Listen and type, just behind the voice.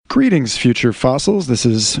Greetings, future fossils. This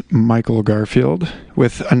is Michael Garfield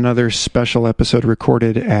with another special episode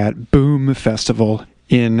recorded at Boom Festival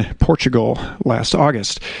in Portugal last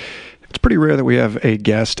August. It's pretty rare that we have a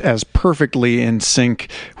guest as perfectly in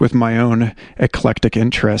sync with my own eclectic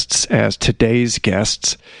interests as today's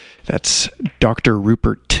guests. That's Dr.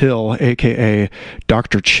 Rupert Till, aka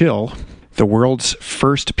Dr. Chill, the world's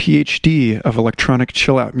first PhD of electronic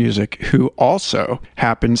chill-out music, who also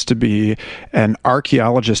happens to be an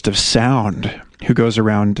archaeologist of sound who goes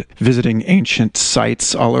around visiting ancient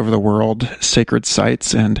sites all over the world, sacred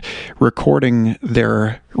sites, and recording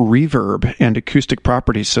their reverb and acoustic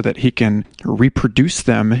properties so that he can reproduce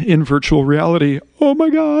them in virtual reality. Oh my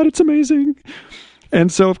God, it's amazing.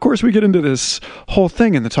 And so, of course, we get into this whole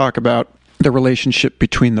thing in the talk about the relationship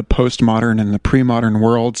between the postmodern and the pre-modern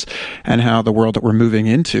worlds, and how the world that we're moving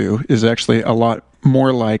into is actually a lot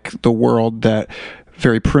more like the world that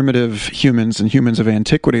very primitive humans and humans of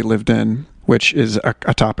antiquity lived in, which is a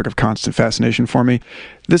topic of constant fascination for me.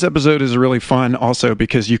 This episode is really fun also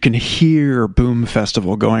because you can hear Boom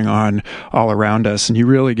Festival going on all around us, and you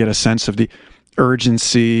really get a sense of the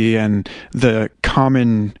urgency and the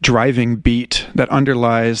common driving beat that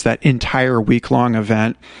underlies that entire week-long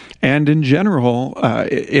event, and in general,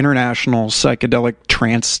 international psychedelic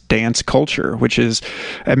trance dance culture, which is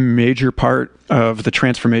a major part of the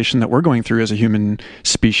transformation that we're going through as a human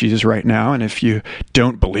species right now. And if you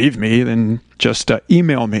don't believe me, then just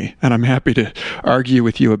email me, and I'm happy to argue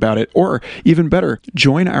with you about it. Or even better,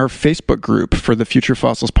 join our Facebook group for the Future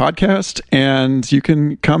Fossils podcast, and you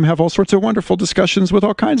can come have all sorts of wonderful discussions with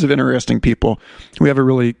all kinds of interesting people. We have a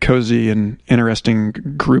really cozy and interesting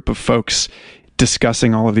group of folks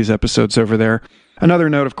discussing all of these episodes over there. Another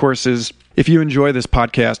note, of course, is if you enjoy this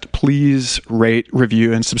podcast, please rate,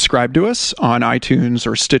 review, and subscribe to us on iTunes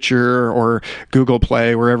or Stitcher or Google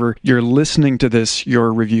Play. Wherever you're listening to this,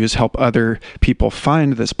 your reviews help other people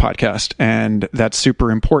find this podcast. And that's super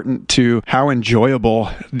important to how enjoyable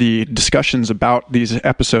the discussions about these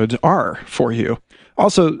episodes are for you.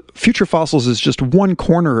 Also, Future Fossils is just one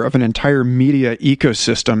corner of an entire media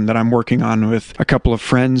ecosystem that I'm working on with a couple of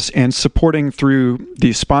friends and supporting through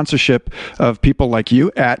the sponsorship of people like you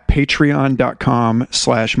at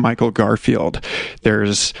patreon.com/Michael Garfield.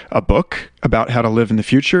 There's a book about how to live in the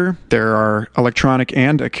future. There are electronic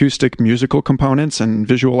and acoustic musical components and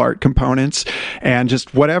visual art components, and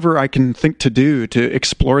just whatever I can think to do to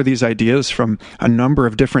explore these ideas from a number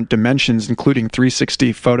of different dimensions, including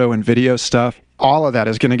 360 photo and video stuff. All of that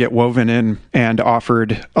is going to get woven in and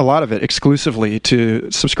offered, a lot of it exclusively to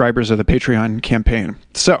subscribers of the Patreon campaign.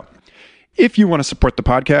 So if you want to support the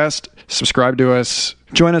podcast, subscribe to us,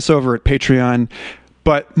 join us over at Patreon,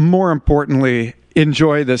 but more importantly,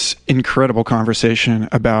 enjoy this incredible conversation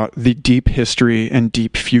about the deep history and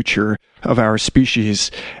deep future of our species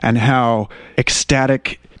and how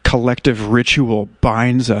ecstatic collective ritual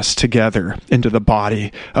binds us together into the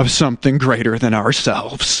body of something greater than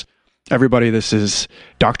ourselves. Everybody, this is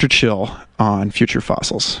Dr. Chill on Future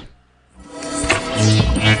Fossils.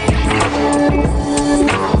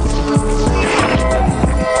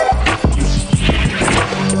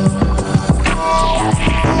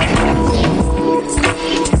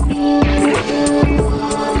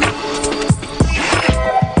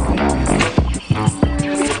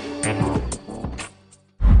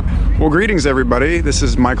 Well, greetings, everybody. This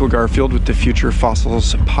is Michael Garfield with the Future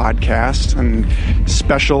Fossils podcast and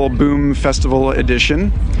special Boom Festival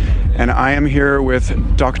edition. And I am here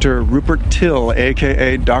with Dr. Rupert Till,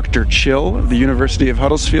 a.k.a. Dr. Chill of the University of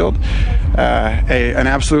Huddersfield, an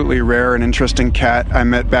absolutely rare and interesting cat I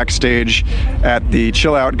met backstage at the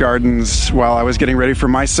Chill Out Gardens while I was getting ready for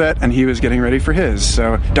my set, and he was getting ready for his.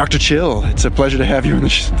 So, Dr. Chill, it's a pleasure to have you on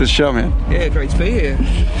this show, man. Yeah, great to be here.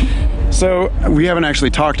 So we haven't actually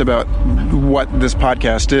talked about what this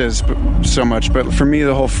podcast is so much, but for me,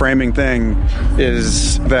 the whole framing thing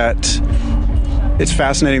is that it's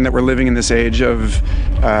fascinating that we're living in this age of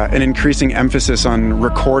an increasing emphasis on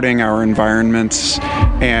recording our environments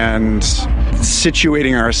and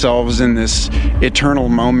situating ourselves in this eternal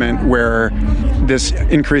moment where this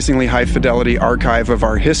increasingly high-fidelity archive of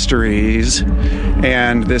our histories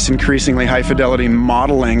and this increasingly high-fidelity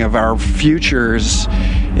modeling of our futures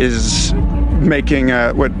is making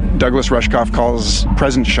what Douglas Rushkoff calls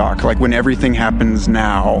present shock, like when everything happens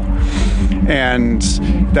now. And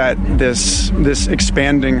that this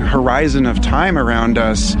expanding horizon of time around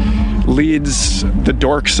us leads the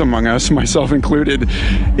dorks among us, myself included,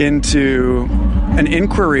 into an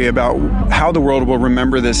inquiry about how the world will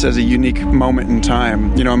remember this as a unique moment in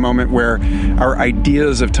time, a moment where our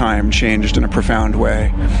ideas of time changed in a profound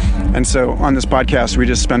way. And so on this podcast, we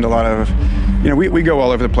just spend a lot of we go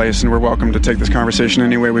all over the place, and we're welcome to take this conversation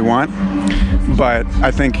any way we want. But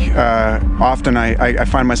I think often I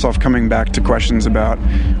find myself coming back to questions about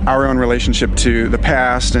our own relationship to the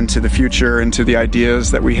past and to the future and to the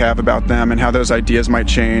ideas that we have about them and how those ideas might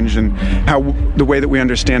change and how the way that we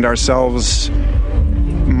understand ourselves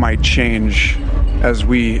might change as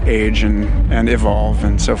we age and evolve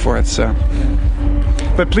and so forth. So,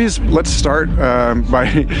 but please, let's start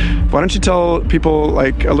by, why don't you tell people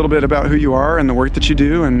a little bit about who you are and the work that you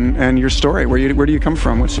do and your story. Where do you come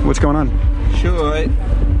from? What's going on? Sure.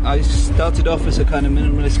 I started off as a kind of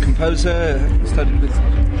minimalist composer. I studied with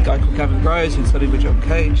a guy called Gavin Bryars who studied with John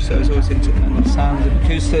Cage, so I was always into kind of sound and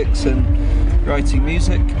acoustics and writing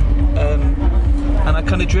music. And I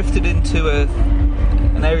kind of drifted into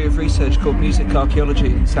an area of research called music archaeology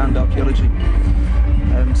and sound archaeology.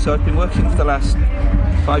 So I've been working for the last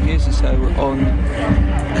 5 years or so on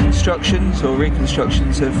constructions or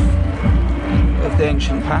reconstructions of the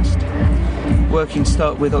ancient past. Working to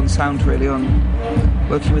start with on sound, really, on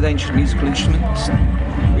working with ancient musical instruments,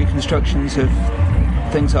 reconstructions of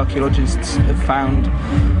things archaeologists have found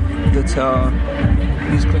that are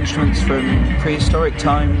musical instruments from prehistoric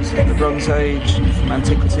times, the Bronze Age, from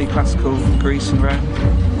antiquity, classical Greece and Rome.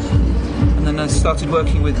 And then I started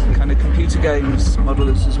working with kind of computer games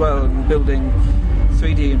modelers as well, and building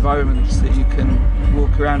 3D environments that you can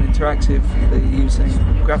walk around interactively using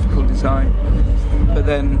graphical design, but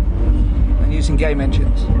then using game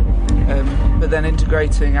engines, but then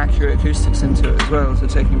integrating accurate acoustics into it as well, so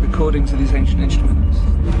taking recordings of these ancient instruments,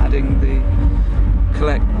 adding the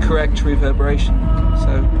correct reverberation,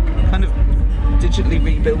 so kind of digitally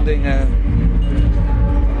rebuilding a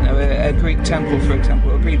Greek temple, for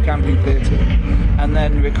example, a Greek amphitheatre, and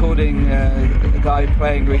then recording a guy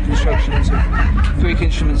playing reconstructions of Greek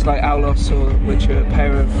instruments like aulos, which are a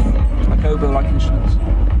pair of oboe-like instruments,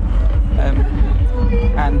 and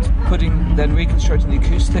then reconstructing the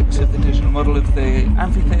acoustics of the digital model of the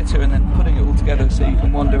amphitheatre, and then putting it all together so you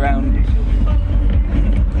can wander around.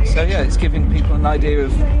 So yeah, it's giving people an idea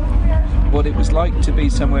of what it was like to be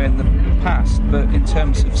somewhere in the past, but in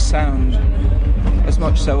terms of sound, as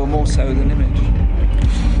much so or more so than image.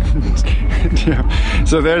 Yeah.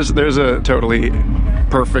 So there's a totally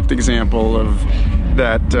perfect example of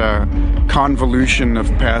that convolution of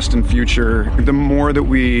past and future. The more that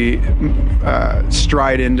we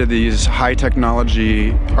stride into these high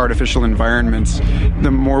technology artificial environments,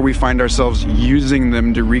 the more we find ourselves using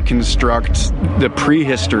them to reconstruct the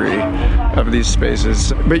prehistory of these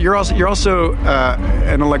spaces. But you're also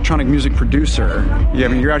an electronic music producer. Yeah, I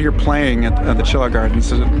mean, you're out here playing at the Chill Out Gardens.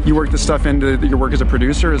 So you work this stuff into your work as a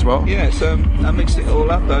producer as well? Yeah, so I mixed it all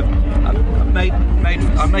up.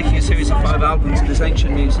 I'm making a series of 5 albums of this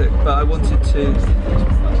ancient music, but I wanted to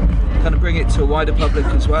kind of bring it to a wider public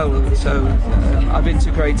as well. So I've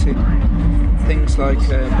integrated things like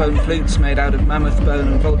bone flutes made out of mammoth bone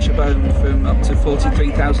and vulture bone from up to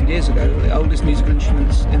 43,000 years ago, the oldest musical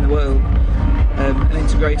instruments in the world, and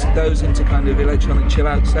integrated those into kind of electronic chill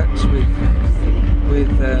out sets with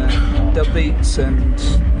dub beats and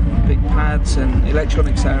big pads and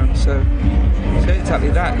electronic sounds. So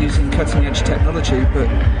exactly that, using cutting edge technology but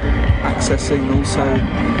accessing also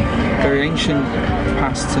very ancient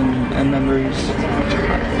pasts and memories.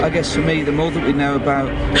 I guess for me, the more that we know about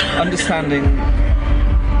understanding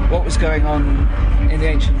what was going on in the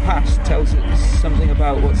ancient past tells us something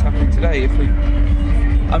about what's happening today.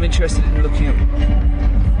 I'm interested in looking at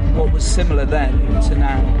what was similar then to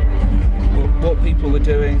now, what people were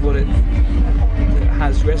doing, what it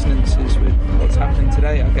has resonances with what's happening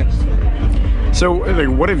today, I guess. So,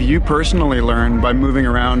 what have you personally learned by moving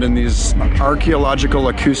around in these archaeological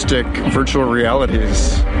acoustic virtual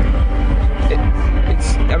realities?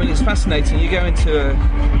 It's fascinating. You go into a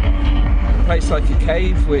place like a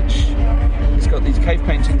cave, which has got these cave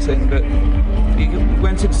paintings in, but you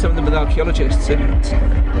went into some of them with archaeologists, and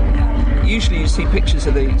usually you see pictures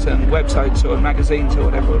of these on websites or magazines or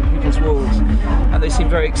whatever on people's walls, and they seem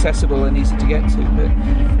very accessible and easy to get to, but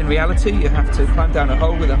in reality you have to climb down a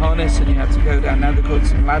hole with a harness, and you have to go down, now they've got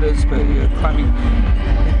some ladders, but you're climbing,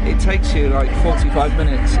 it takes you like 45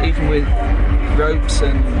 minutes, even with ropes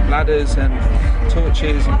and ladders and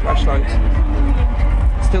torches and flashlights.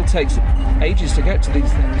 It still takes ages to get to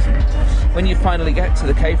these things. And when you finally get to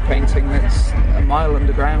the cave painting that's a mile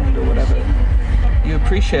underground or whatever, you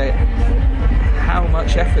appreciate how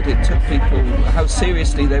much effort it took people, how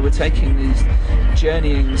seriously they were taking these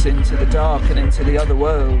journeyings into the dark and into the other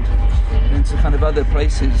world and into kind of other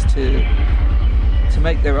places to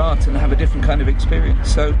make their art and have a different kind of experience.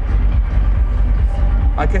 So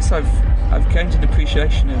I guess I've gained an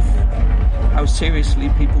appreciation of how seriously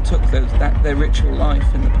people took their ritual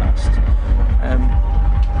life in the past,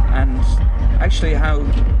 and actually how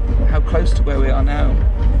close to where we are now.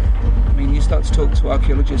 I mean, you start to talk to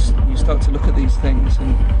archaeologists, and you start to look at these things,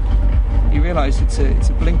 and you realise it's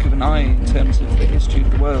a blink of an eye in terms of the history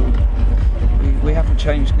of the world. We haven't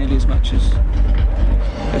changed nearly as much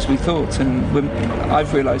as we thought, and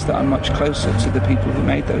I've realised that I'm much closer to the people who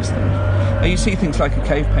made those things. Now, you see things like a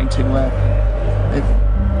cave painting where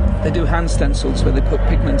they do hand stencils where they put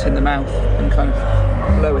pigment in the mouth and kind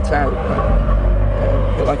of blow it out,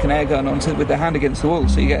 put like an air gun onto with their hand against the wall,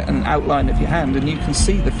 so you get an outline of your hand, and you can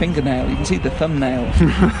see the fingernail, you can see the thumbnail,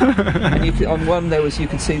 and on one you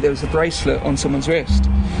could see there was a bracelet on someone's wrist,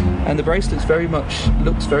 and the bracelet looks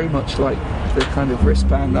very much like the kind of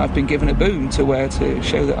wristband that I've been given at Boom to wear to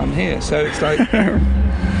show that I'm here. So it's like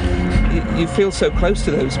you feel so close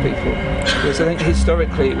to those people, because I think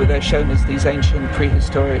historically they're shown as these ancient,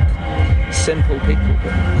 prehistoric, simple people,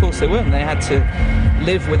 but of course they weren't. They had to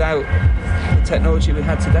live without the technology we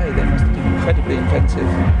had today. They must have been incredibly inventive.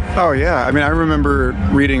 Oh yeah, I mean, I remember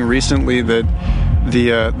reading recently that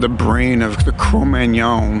the brain of the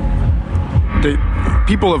Cro-Magnon, the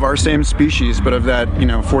people of our same species, but of that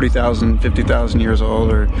 40,000, 50,000 years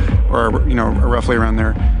old, or roughly around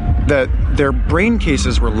there, that their brain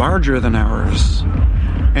cases were larger than ours.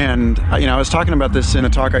 And I was talking about this in a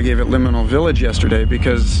talk I gave at Liminal Village yesterday,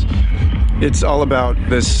 because it's all about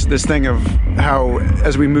this thing of how,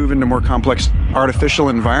 as we move into more complex artificial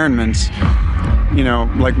environments,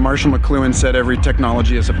 like Marshall McLuhan said, every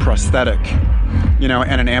technology is a prosthetic, and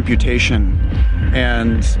an amputation.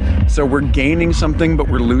 And so we're gaining something, but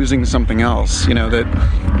we're losing something else. That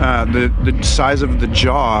the size of the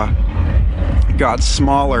jaw got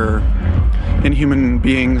smaller in human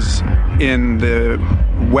beings in the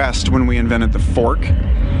West when we invented the fork,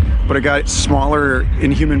 but it got smaller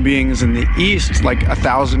in human beings in the East like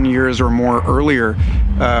 1,000 years or more earlier,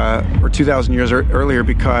 or 2,000 years earlier,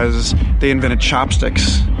 because they invented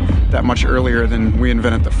chopsticks that much earlier than we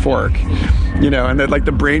invented the fork. And that like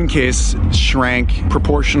the brain case shrank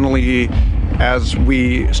proportionally as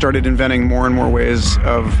we started inventing more and more ways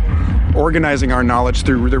of organizing our knowledge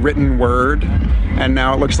through the written word. And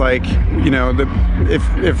now it looks like,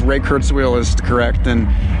 if Ray Kurzweil is correct, then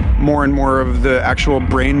more and more of the actual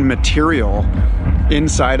brain material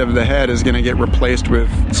inside of the head is going to get replaced with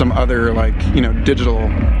some other digital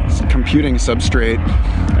computing substrate,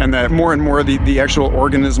 and that more and more the actual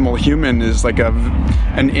organismal human is like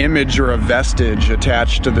an image or a vestige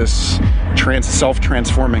attached to this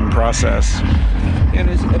self-transforming process. And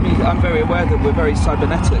I'm very aware that we're very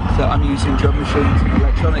cybernetic, that I'm using drum machines and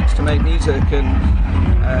electronics to make music, and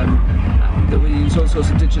that we use all sorts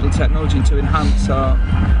of digital technology to enhance our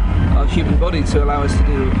human body to allow us to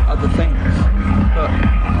do other things. But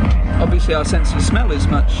obviously our sense of smell is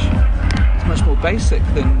much more basic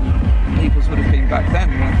than people's would have been back then.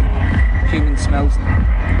 I think human smells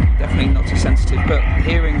definitely not as sensitive, but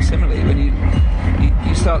hearing similarly, when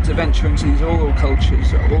you start to venture into these oral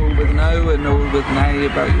cultures, oral with an O and oral with an A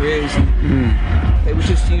about your ears, and they were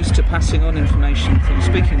just used to passing on information from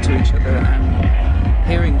speaking to each other and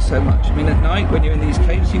hearing so much. I mean, at night when you're in these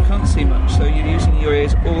caves you can't see much, so you're using your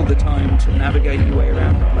ears all the time to navigate your way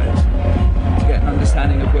around the place, to get an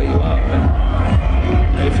understanding of where you are.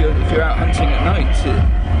 And if you're out hunting at night,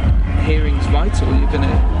 hearing's vital. You're going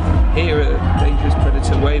to hear a dangerous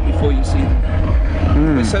predator way before you see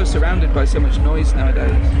them. We're so surrounded by so much noise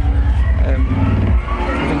nowadays. I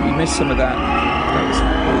think we miss some of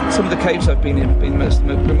that. Some of the caves I've been in have been the most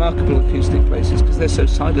remarkable acoustic places because they're so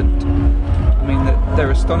silent. I mean,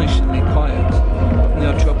 they're astonishingly quiet.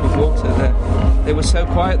 No drop of water. They were so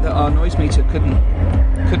quiet that our noise meter couldn't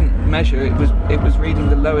measure. It was reading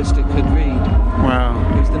the lowest it could read.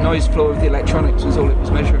 Wow. It was the noise floor of the electronics was all it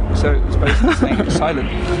was measuring. So it was basically saying it was silent.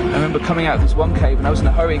 I remember coming out of this one cave and I was in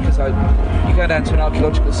a hurry because you go down to an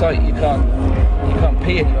archaeological site, you can't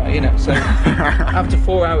pee anywhere, So after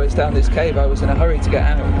 4 hours down this cave, I was in a hurry to get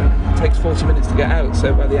out. It takes 40 minutes to get out.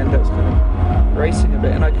 So by the end, I was kind of racing a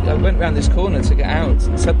bit, and I went round this corner to get out,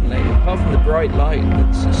 and suddenly, apart from the bright light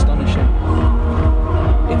that's astonishing,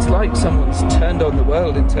 it's like someone's turned on the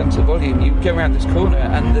world in terms of volume. You go around this corner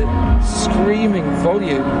and the screaming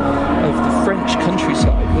volume of the French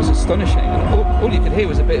countryside was astonishing, and all you could hear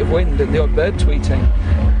was a bit of wind and the odd bird tweeting,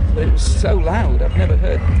 but it was so loud I've never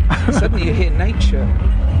heard. Suddenly you hear nature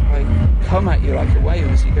come at you like a wave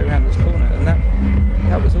as you go around this corner, and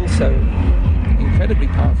that was also incredibly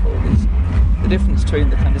powerful. There's the difference between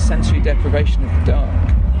the kind of sensory deprivation of the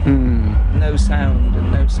dark, no sound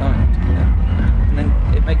and no sight, and then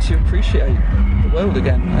it makes you appreciate the world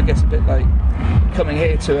again. I guess a bit like coming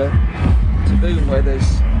here to to Boom, where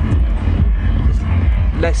there's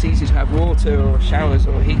less easy to have water or showers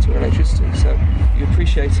or heat or electricity, so you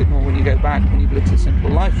appreciate it more when you go back, when you've lived a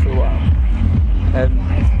simple life for a while. And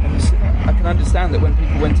I can understand that when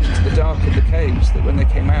people went into the dark of the caves, that when they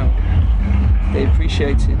came out, they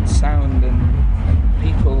appreciated sound and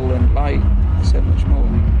people and light so much more.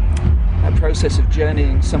 That process of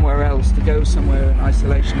journeying somewhere else, to go somewhere in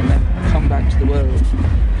isolation and then come back to the world,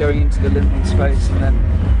 going into the liminal space and then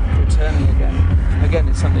returning again. Again,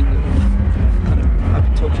 it's something that kind of I've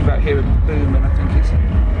been talking about here at Boom, and I think it's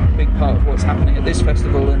a big part of what's happening at this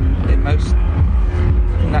festival and in most.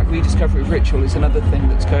 And that rediscovery of ritual is another thing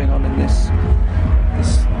that's going on in this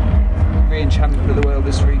re-enchantment of the world,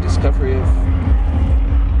 this rediscovery of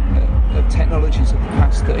technologies of the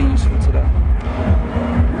past that are useful today.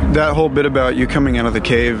 That whole bit about you coming out of the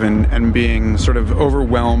cave and being sort of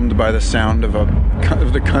overwhelmed by the sound of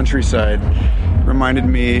the countryside reminded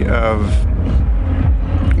me of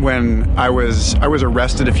when I was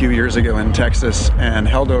arrested a few years ago in Texas and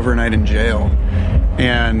held overnight in jail,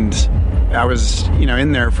 and I was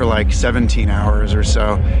in there for like 17 hours or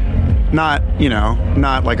so. Not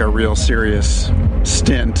like a real serious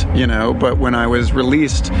stint, but when I was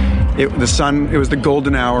released, it was the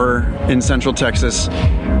golden hour in Central Texas,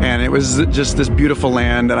 and it was just this beautiful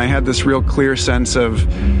land, and I had this real clear sense of,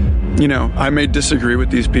 I may disagree with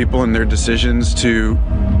these people and their decisions to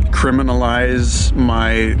criminalize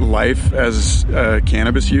my life as a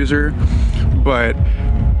cannabis user, but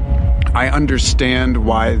I understand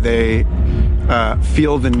why they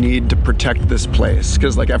feel the need to protect this place,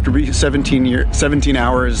 because like after being 17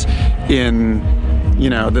 hours in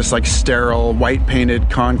this like sterile white painted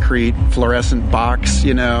concrete fluorescent box,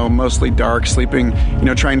 mostly dark, sleeping,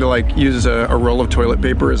 trying to like use a roll of toilet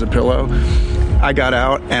paper as a pillow, I got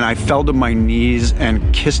out and I fell to my knees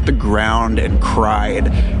and kissed the ground and cried.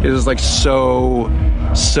 It was like so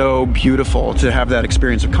beautiful to have that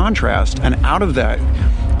experience of contrast, and out of that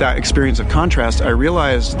experience of contrast, I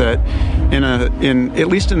realized that in at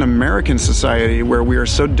least in American society, where we are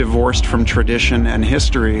so divorced from tradition and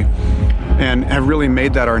history, and have really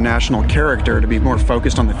made that our national character to be more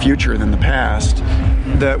focused on the future than the past,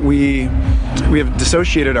 that we have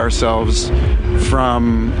dissociated ourselves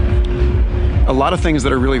from a lot of things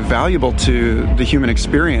that are really valuable to the human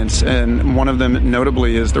experience, and one of them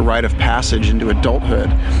notably is the rite of passage into adulthood.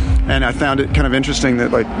 And I found it kind of interesting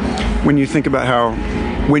that, like, when you think about how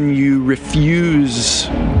when you refuse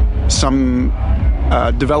some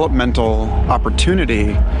developmental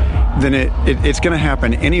opportunity, then it's going to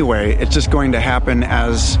happen anyway. It's just going to happen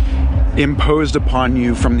as imposed upon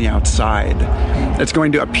you from the outside. It's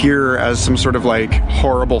going to appear as some sort of like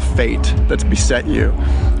horrible fate that's beset you.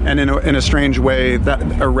 And in a strange way, that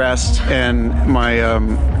arrest and my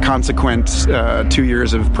consequent 2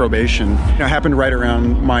 years of probation happened right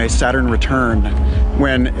around my Saturn return,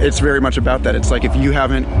 when it's very much about that. It's like if you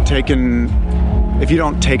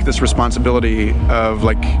don't take this responsibility of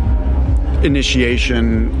like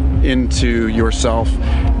initiation into yourself,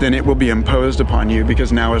 then it will be imposed upon you,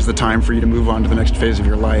 because now is the time for you to move on to the next phase of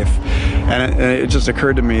your life. And it just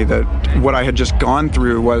occurred to me that what I had just gone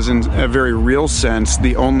through was, in a very real sense,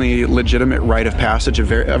 the only legitimate rite of passage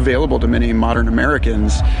available to many modern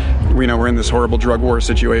Americans. We're in this horrible drug war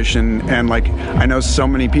situation, and like I know so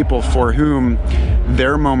many people for whom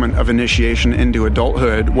their moment of initiation into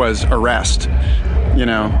adulthood was arrest.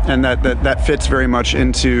 And that fits very much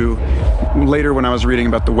into later when I was reading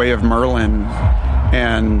about the Way of Merlin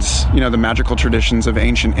and the magical traditions of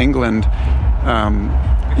ancient England.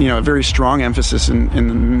 A very strong emphasis in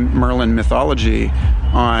the Merlin mythology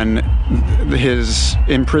on his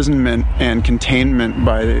imprisonment and containment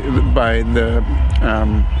by the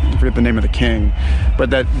I forget the name of the king,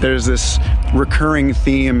 but that there's this recurring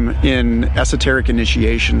theme in esoteric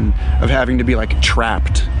initiation of having to be like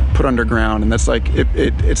trapped, put underground, and that's like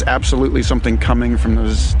it's absolutely something coming from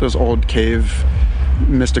those old cave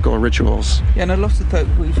mystical rituals. Yeah, and a lot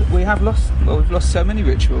of we've lost so many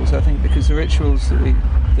rituals, I think, because the rituals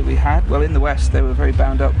that we had, well, in the West, they were very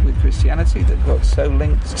bound up with Christianity, that got so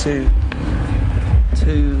linked to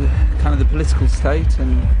kind of the political state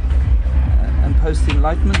and post the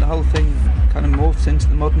Enlightenment. The whole thing kind of morphs into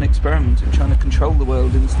the modern experiment of trying to control the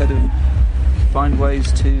world instead of find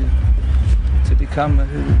ways to become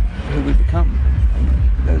who we become.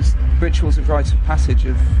 Those rituals of rites of passage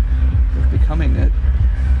of becoming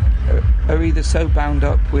are either so bound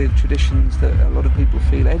up with traditions that a lot of people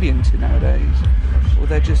feel alien to nowadays, or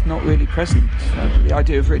they're just not really present. The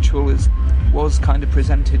idea of ritual was kind of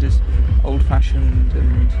presented as old-fashioned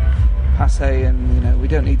and passé, and we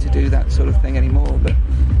don't need to do that sort of thing anymore. But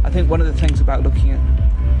I think one of the things about looking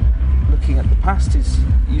looking at the past is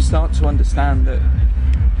you start to understand that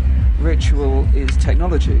ritual is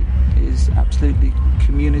technology, is absolutely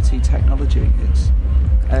community technology. It's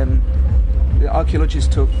the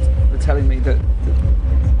archaeologists were telling me that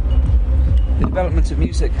the development of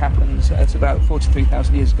music happens at about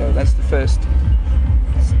 43,000 years ago. That's the first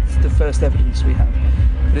evidence we have.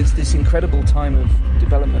 But it's this incredible time of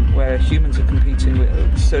development where humans are competing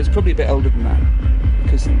with. So it's probably a bit older than that,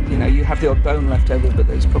 because you have the odd bone left over, but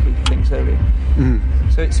there's probably things earlier.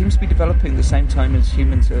 So it seems to be developing the same time as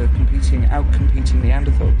humans are out-competing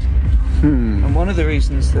Neanderthals. And one of the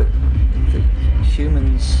reasons that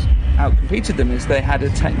humans out-competed them is they had a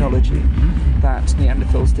technology that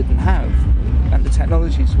Neanderthals didn't have, and the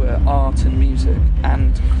technologies were art and music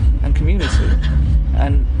and community.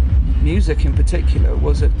 And music in particular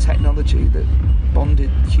was a technology that bonded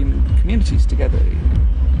human communities together.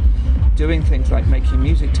 Doing things like making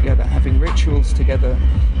music together, having rituals together,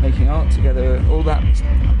 making art together, all that,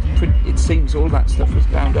 it seems all that stuff was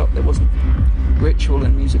bound up. There wasn't ritual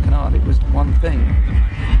and music and art, it was one thing,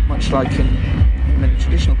 much like in many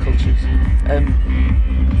traditional cultures.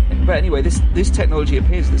 But anyway, this technology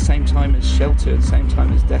appears at the same time as shelter, at the same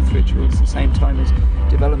time as death rituals, at the same time as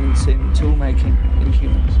developments in tool making in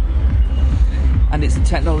humans. And it's the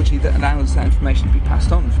technology that allows that information to be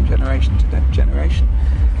passed on from generation to generation.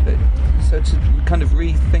 So to kind of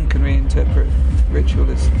rethink and reinterpret ritual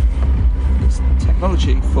as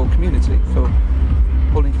technology for community, for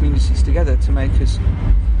pulling communities together to make us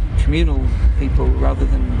communal people rather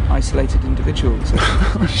than isolated individuals.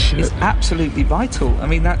 It's absolutely vital. I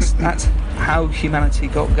mean, that's how humanity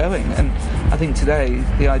got going. And I think today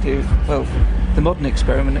the idea, the modern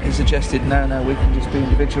experiment has suggested no, we can just be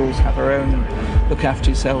individuals, have our own look after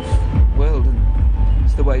yourself world, and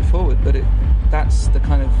it's the way forward. But that's the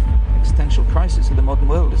kind of existential crisis of the modern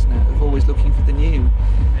world, isn't it? Of always looking for the new.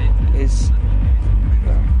 The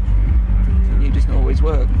new doesn't always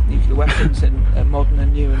work. Nuclear weapons and modern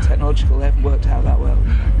and new and technological, they haven't worked out that well.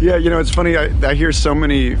 Yeah, it's funny, I hear so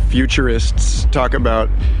many futurists talk about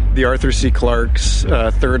the Arthur C. Clarke's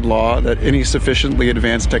third law, that any sufficiently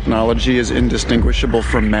advanced technology is indistinguishable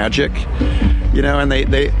from magic. And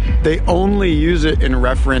they only use it in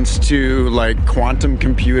reference to like quantum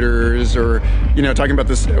computers, or talking about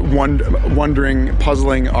this wondering,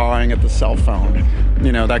 puzzling, awing at the cell phone,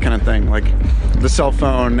 that kind of thing. Like the cell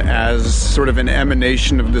phone as sort of an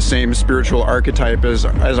emanation of the same spiritual archetype as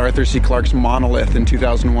Arthur C. Clarke's monolith in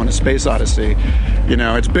 2001: A Space Odyssey.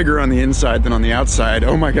 It's bigger on the inside than on the outside.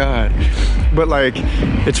 Oh my God! But like,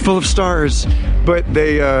 it's full of stars. But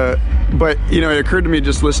it occurred to me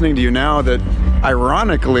just listening to you now that,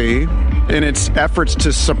 ironically, in its efforts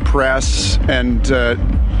to suppress and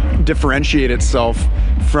differentiate itself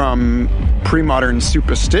from pre-modern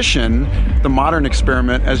superstition, the modern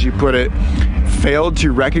experiment, as you put it, failed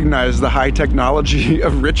to recognize the high technology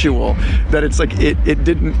of ritual. That it's like it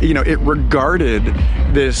didn't, it regarded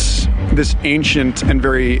this ancient and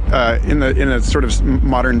very in a sort of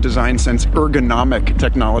modern design sense ergonomic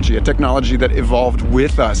technology, a technology that evolved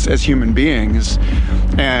with us as human beings,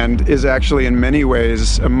 and is actually in many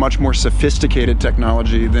ways a much more sophisticated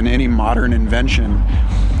technology than any modern invention.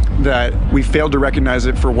 That we failed to recognize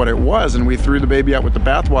it for what it was, and we threw the baby out with the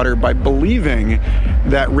bathwater by believing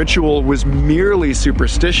that ritual was merely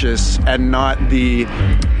superstitious and not the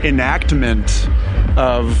enactment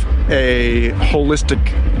of a holistic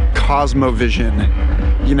cosmovision.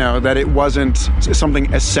 That it wasn't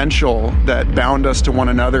something essential that bound us to one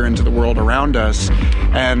another and to the world around us.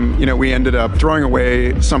 And, we ended up throwing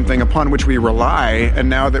away something upon which we rely, and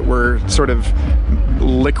now that we're sort of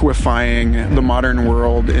liquefying the modern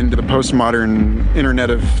world into the postmodern Internet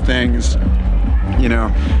of Things,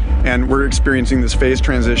 and we're experiencing this phase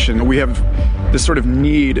transition. We have this sort of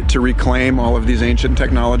need to reclaim all of these ancient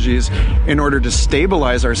technologies in order to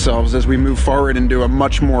stabilize ourselves as we move forward into a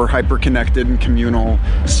much more hyper-connected and communal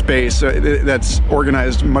space that's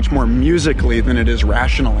organized much more musically than it is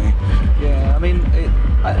rationally. Yeah, I mean,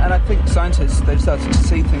 and I think scientists, they've started to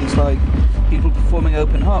see things like people performing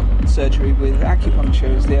open heart surgery with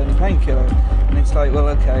acupuncture as the only painkiller, and it's like, well,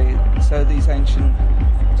 okay, so some of these ancient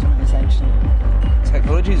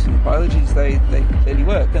technologies and biologies, they clearly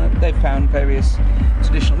work, and they've found various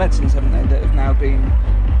traditional medicines, haven't they, that have now been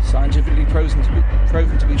scientifically proven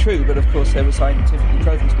to be true. But of course they were scientifically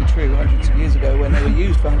proven to be true hundreds of years ago, when they were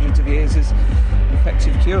used for hundreds of years as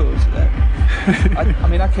effective cures.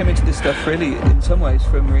 I came into this stuff really in some ways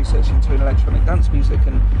from research into electronic dance music,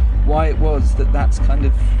 and why it was that's kind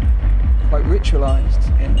of quite ritualized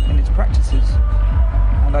in its practices.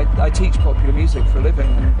 And I teach popular music for a living,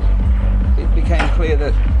 and it became clear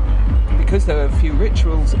that because there are few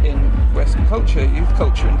rituals in Western culture, youth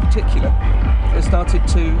culture in particular, has started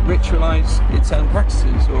to ritualise its own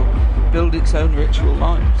practices or build its own ritual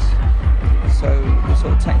lives. So the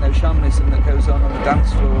sort of techno-shamanism that goes on the dance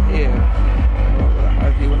floor here, or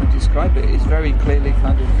however you want to describe it, is very clearly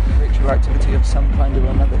kind of ritual activity of some kind or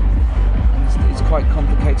another. And it's quite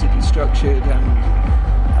complicatedly structured and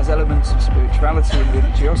has elements of spirituality and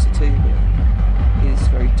religiosity, but is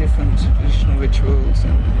very different to traditional rituals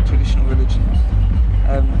and traditional religions.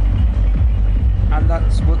 And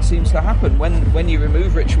that's what seems to happen. When you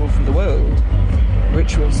remove ritual from the world,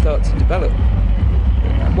 rituals start to develop.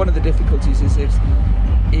 One of the difficulties is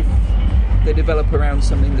if they develop around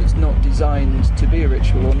something that's not designed to be a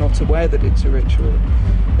ritual or not aware that it's a ritual,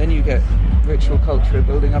 then you get ritual culture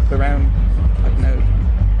building up around, I don't know,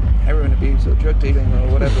 heroin abuse or drug dealing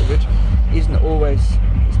or whatever, which isn't always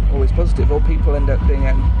positive. Or people end up being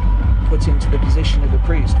put into the position of a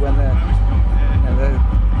priest when they're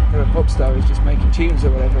a pop star who's just making tunes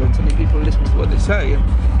or whatever, and suddenly people listen to what they say, and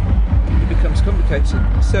it becomes complicated.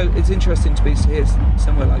 So it's interesting to be here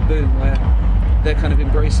somewhere like Boom, where they're kind of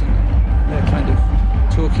embracing it, they're kind of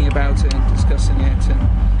talking about it and discussing it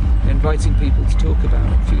and inviting people to talk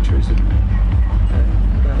about futurism,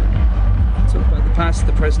 talk about the past,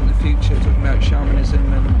 the present, the future, talking about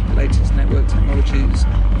shamanism and the latest network technologies.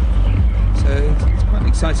 So it's quite an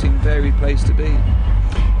exciting, varied place to be.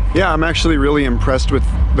 Yeah, I'm actually really impressed with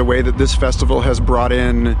the way that this festival has brought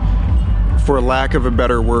in, for lack of a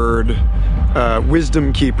better word,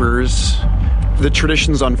 wisdom keepers, the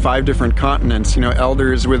traditions on 5 different continents,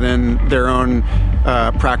 elders within their own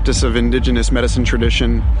practice of indigenous medicine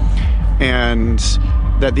tradition, and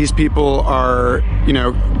that these people are,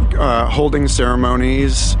 holding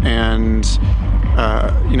ceremonies and,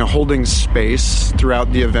 holding space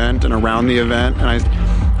throughout the event and around the event. And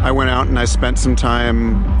I went out and I spent some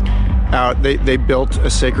time out. They built a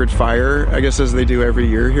sacred fire, I guess, as they do every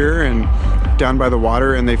year here, and down by the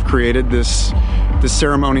water, and they've created this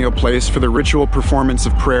ceremonial place for the ritual performance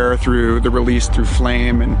of prayer through the release through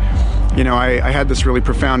flame. And I had this really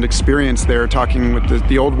profound experience there, talking with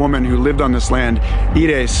the old woman who lived on this land,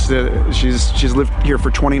 Ires. She's lived here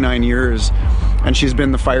for 29 years, and she's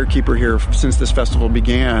been the firekeeper here since this festival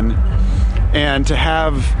began. And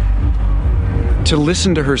to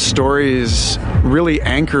listen to her stories really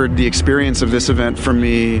anchored the experience of this event for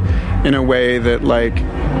me in a way that,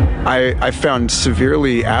 I found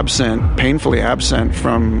severely absent, painfully absent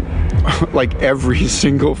from every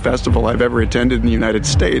single festival I've ever attended in the United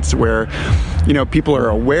States, where people are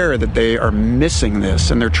aware that they are missing this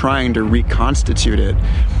and they're trying to reconstitute it,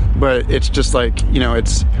 but it's just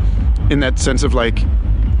it's in that sense of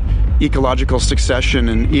ecological succession,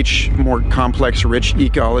 and each more complex, rich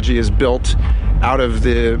ecology is built out of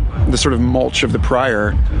the sort of mulch of the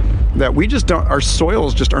prior, that we just don't, our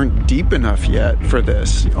soils just aren't deep enough yet for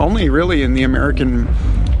this. Only really in the American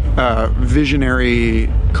visionary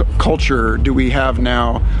culture do we have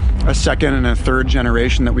now a second and a third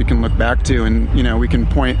generation that we can look back to, and we can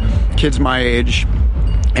point, kids my age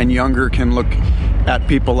and younger can look at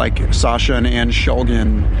people like Sasha and Anne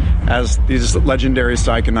Shulgin as these legendary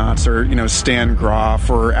psychonauts, or Stan Groff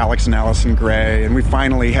or Alex and Allison Gray, and we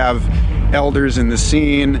finally have elders in the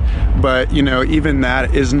scene, but even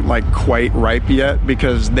that isn't quite ripe yet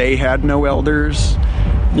because they had no elders,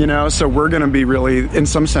 so we're going to be really, in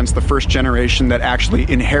some sense, the first generation that actually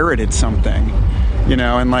inherited something,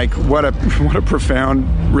 and what a profound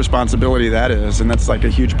responsibility that is. And that's a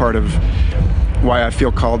huge part of why I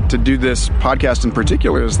feel called to do this podcast in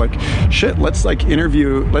particular, is let's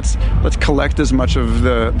interview, let's collect as much of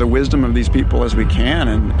the wisdom of these people as we can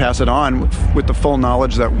and pass it on with the full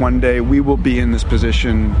knowledge that one day we will be in this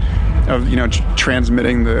position of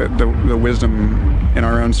transmitting the wisdom in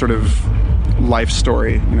our own sort of life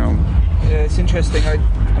story. Yeah, it's interesting.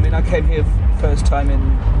 I came here first time in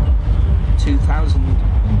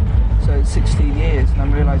 2000, so it's 16 years, and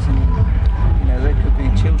I'm realizing there could be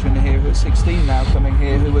children here who are 16 now coming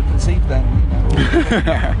here who were conceived then.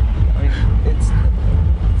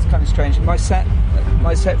 It's kind of strange. My set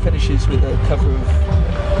finishes with a cover of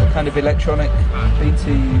a kind of electronic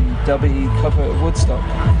beaty dubby cover of Woodstock,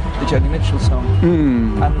 the Joni Mitchell song,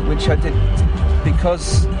 and which I did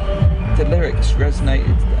because the lyrics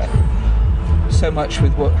resonated so much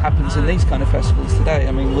with what happens in these kind of festivals today.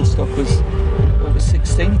 Woodstock was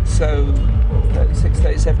 16th, so 36,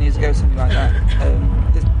 37 years ago, something like that.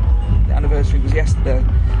 The anniversary was yesterday,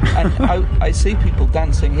 and I see people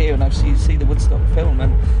dancing here, and I see the Woodstock film,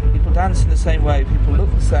 and people dance in the same way, people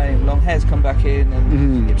look the same, long hairs come back in,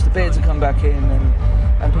 and hipster beards have come back in, and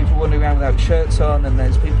and people wandering around without shirts on, and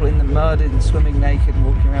there's people in the mud and swimming naked and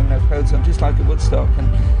walking around without clothes on, just like at Woodstock. And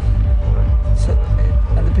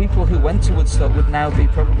the people who went to Woodstock would now be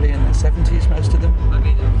probably in their 70s, most of them.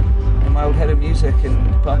 And my old head of music in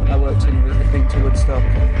the department I worked in, we had been to Woodstock.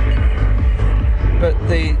 But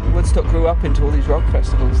the Woodstock grew up into all these rock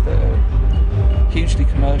festivals that are hugely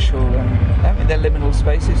commercial, and I mean, they're liminal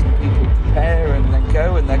spaces, and people prepare and then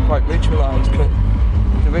go, and they're quite ritualized. But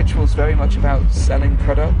the ritual's very much about selling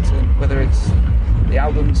product, and whether it's the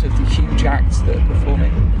albums of the huge acts that are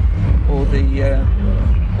performing, or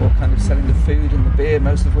or kind of selling the food and the beer,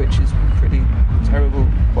 most of which is pretty terrible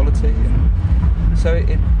quality. And so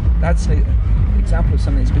that's an example of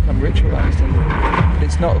something that's become ritualized, and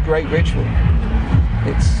it's not a great ritual.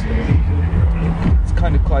 It's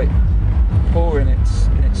kind of quite poor in its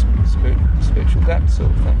spiritual depth, sort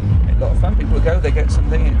of thing. A lot of fun. People go, they get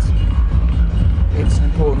something. It's an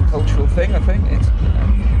important cultural thing, I think.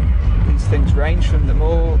 These things range from the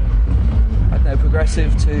more, I don't know,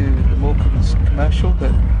 progressive to the more commercial,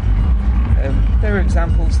 but there are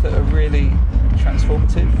examples that are really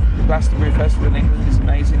transformative. The Glastonbury Festival in England is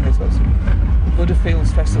amazing. There's lots of Buddha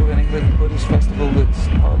Fields Festival in England, Buddhist festival that's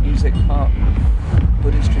part music, part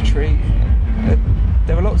Buddhist retreat.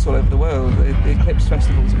 There are lots all over the world. The Eclipse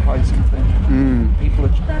Festivals are quite something. People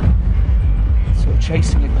are sort of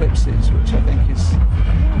chasing eclipses, which I think is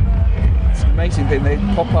it's an amazing thing. They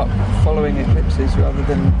pop up following eclipses rather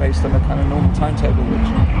than based on a kind of normal timetable, which is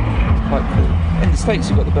quite cool. In the States,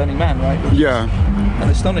 you've got the Burning Man, right? Which is an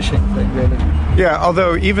astonishing thing, really. Yeah,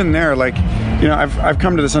 although even there, like, you know, I've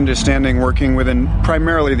come to this understanding working within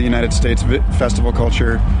primarily the United States festival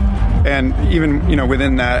culture, and even, you know,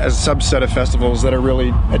 within that as a subset of festivals that are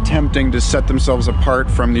really attempting to set themselves apart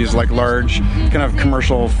from these like large kind of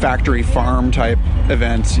commercial factory farm type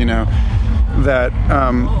events, you know, that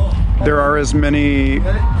there are as many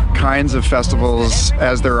kinds of festivals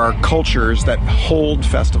as there are cultures that hold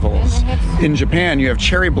festivals. In Japan, you have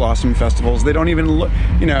cherry blossom festivals. They don't even look,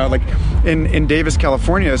 you know, like in Davis,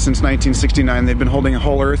 California, since 1969, they've been holding a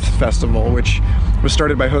Whole Earth Festival, which was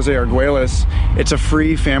started by Jose Arguelles. It's a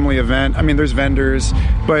free family event. I mean, there's vendors,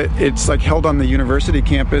 but it's like held on the university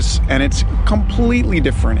campus, and it's completely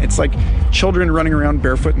different. It's like children running around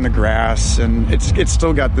barefoot in the grass, and it's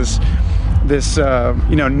still got this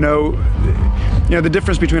the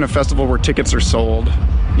difference between a festival where tickets are sold,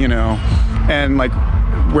 you know, and like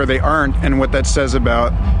where they aren't, and what that says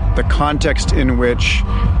about the context in which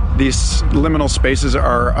these liminal spaces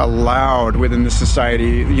are allowed within the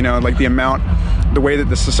society, you know, like the way that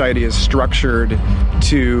the society is structured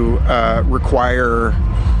to require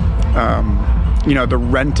the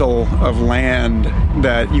rental of land,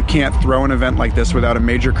 that you can't throw an event like this without a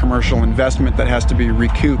major commercial investment that has to be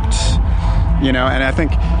recouped, you know. And I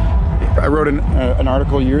think I wrote an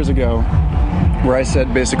article years ago where I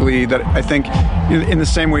said basically that I think in the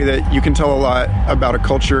same way that you can tell a lot about a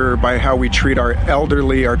culture by how we treat our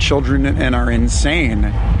elderly, our children, and our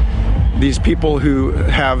insane, these people who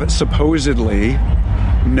have supposedly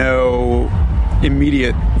no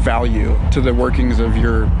immediate value to the workings of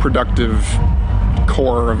your productive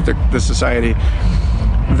core of the society,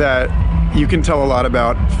 that you can tell a lot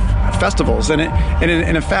about festivals. And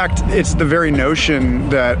in fact, it's the very notion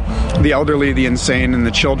that the elderly, the insane, and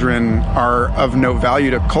the children are of no value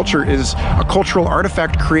to culture is a cultural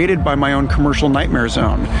artifact created by my own commercial nightmare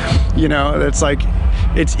zone. You know, it's like,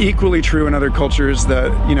 it's equally true in other cultures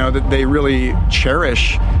that, you know, that they really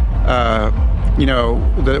cherish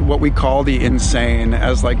what we call the insane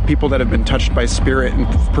as like people that have been touched by spirit and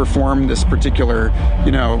perform this particular,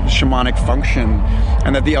 you know, shamanic function,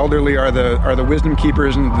 and that the elderly are the wisdom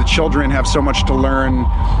keepers, and the children have so much to learn,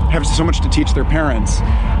 have so much to teach their parents,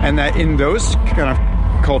 and that in those kind of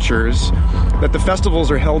cultures that the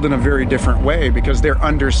festivals are held in a very different way because they're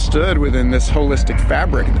understood within this holistic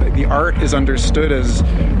fabric. The art is understood as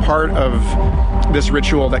part of this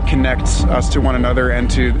ritual that connects us to one another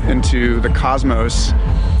and into the cosmos,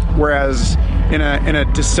 whereas in a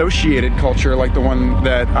dissociated culture like the one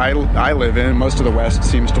that I live in, most of the West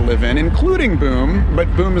seems to live in, including Boom,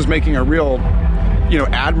 but Boom is making a real, you know,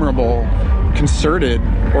 admirable, concerted,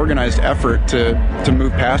 organized effort to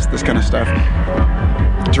move past this kind of stuff,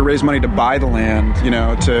 to raise money to buy the land, you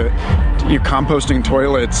know, to composting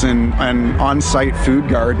toilets and on-site food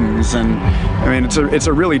gardens, and I mean it's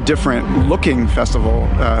a really different looking festival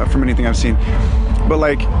from anything I've seen. But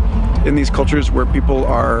like in these cultures where people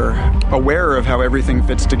are aware of how everything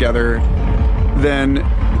fits together, then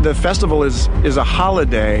the festival is a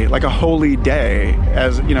holiday, like a holy day,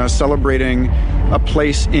 as you know, celebrating a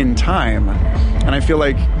place in time. And I feel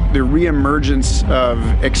like the reemergence of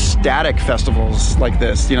ecstatic festivals like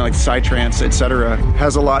this, like Psytrance, etc.,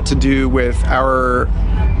 has a lot to do with our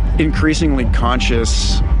increasingly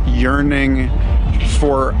conscious yearning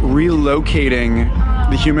for relocating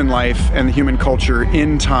the human life and the human culture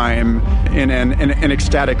in time in an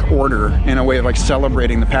ecstatic order, in a way of like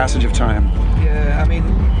celebrating the passage of time. Yeah, I mean,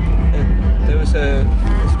 there was a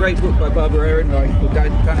great book by Barbara Ehrenreich called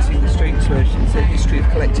Dancing the Streets, where it's a history of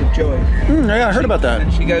collective joy. Yeah, I heard about that.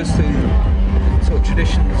 And she goes through sort of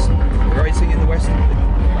traditions rising in the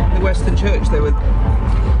Western church. There were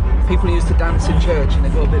people who used to dance in church, and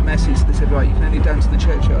it got a bit messy, so they said, right, you can only dance in the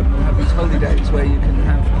churchyard, and we'll have these holy days where you can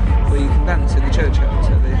dance in the churchyard.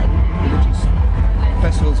 So they had religious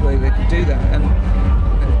festivals where they could do that, and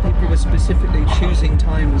people were specifically choosing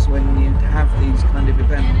times when you have these kind of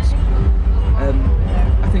events.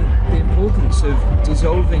 I think the importance of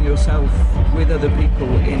dissolving yourself with other people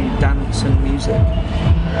in dance and music,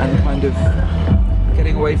 and kind of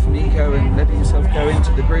getting away from ego and letting yourself go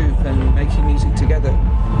into the groove and making music together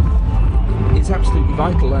is absolutely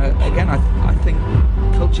vital. Again, I think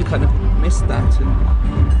culture kind of missed that,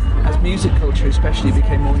 and as music culture especially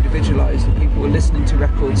became more individualised and people were listening to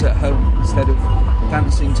records at home instead of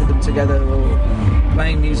dancing to them together or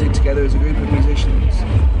playing music together as a group of musicians,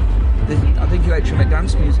 I think electronic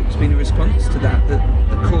dance music has been a response to that, the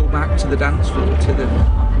call back to the dance floor, to the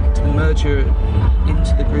merger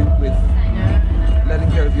into the group with letting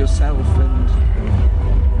go of yourself and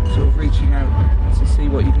sort of reaching out to see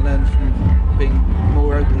what you can learn from being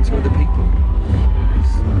more open to other people.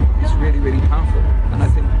 It's really, really powerful, and I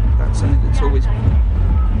think that's something that's always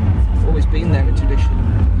been there in tradition.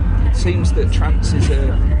 It seems that trance is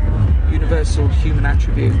a universal human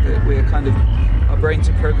attribute, that we're kind of, our brains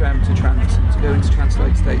are programmed to trance, to go into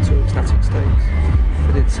trance-like states or ecstatic states.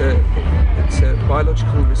 But it's a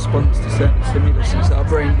biological response to certain stimuluses. Our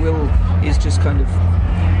brain is just kind of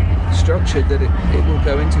structured that it will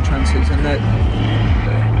go into trances, and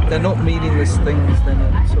they're not meaningless things, they're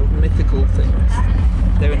not sort of mythical things.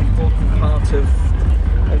 They're an important part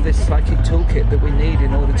of this psychic toolkit that we need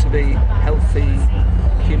in order to be healthy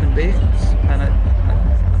human beings.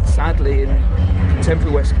 And sadly, in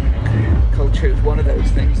contemporary Western culture, it was one of those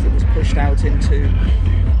things that was pushed out into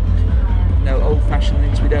old-fashioned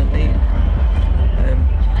things we don't need.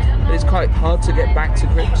 But it's quite hard to get back to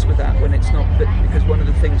grips with that when it's not, because one of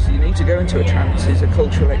the things you need to go into a trance is a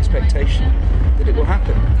cultural expectation that it will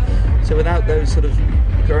happen. So without those sort of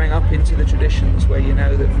growing up into the traditions where you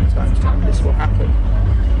know that from time to time this will happen,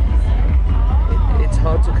 it's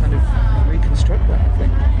hard to kind of reconstruct that, I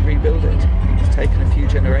think, rebuild it. It's taken a few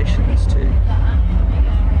generations for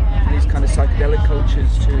these kind of psychedelic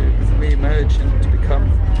cultures to re-emerge and to become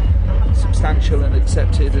substantial and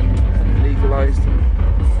accepted and legalised and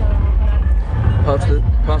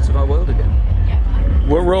part of our world again.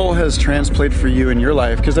 What role has trance played for you in your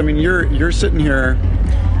life? Because I mean, you're sitting here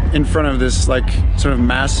in front of this like sort of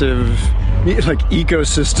massive like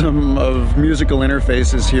ecosystem of musical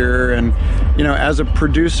interfaces here, and as a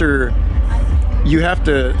producer, you have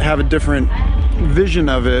to have a different vision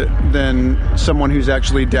of it than someone who's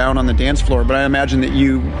actually down on the dance floor. But I imagine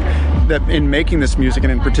that in making this music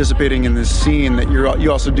and in participating in this scene, that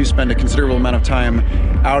you also do spend a considerable amount of time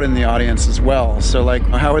out in the audience as well. So like,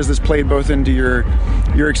 how has this played both into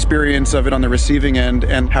your experience of it on the receiving end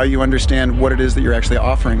and how you understand what it is that you're actually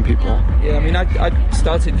offering people? Yeah, I mean, I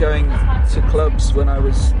started going to clubs when I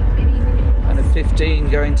was kind of 15,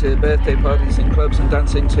 going to birthday parties in clubs and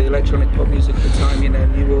dancing to electronic pop music at the time,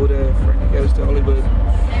 New Order, Frankie Goes to Hollywood,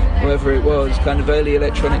 whoever it was, kind of early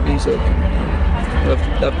electronic music.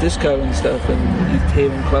 Loved disco and stuff, and you'd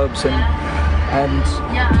hear in clubs, and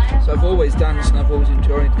so I've always danced and I've always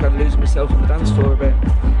enjoyed kind of losing myself on the dance floor a bit.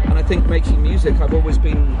 And I think making music, I've always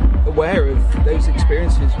been aware of those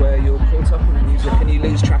experiences where you're caught up in the music and you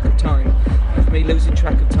lose track of time. And for me, losing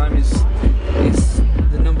track of time is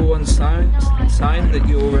the number one sign that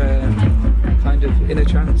you're kind of in a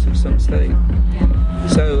trance of some state.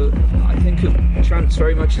 So I think of trance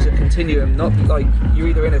very much as a continuum, not like you're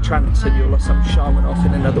either in a trance and you're some shaman off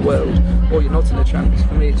in another world, or you're not in a trance.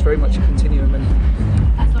 For me, it's very much a continuum,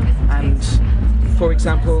 and for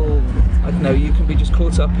example, I don't know, you can be just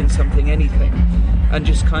caught up in something, anything, and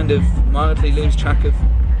just kind of mildly lose track of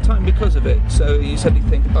time because of it. So you suddenly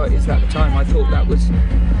think, oh, is that the time? I thought that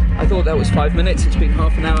was 5 minutes, it's been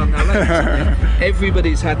half an hour, I'm now late.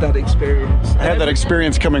 Everybody's had that experience. I had that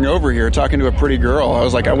experience coming over here, talking to a pretty girl. I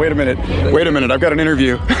was like, oh, wait a minute, I've got an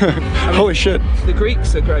interview. Holy shit. The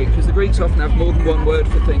Greeks are great, because the Greeks often have more than one word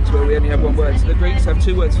for things where we only have one word. So the Greeks have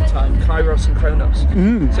two words for time, kairos and chronos.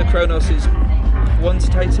 So chronos is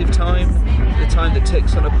quantitative time, the time that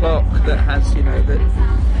ticks on a clock, that has, that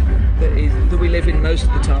we live in most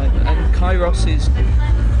of the time, and Kairos is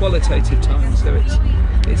qualitative time. So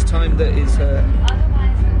it's time that is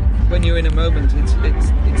when you're in a moment. It's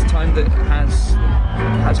time that has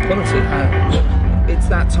quality. It's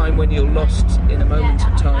that time when you're lost in a moment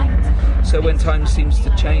of time. So when time seems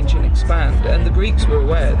to change and expand, and the Greeks were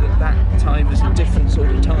aware that time is a different sort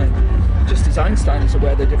of time, just as Einstein is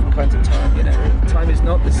aware there are different kinds of time. Time is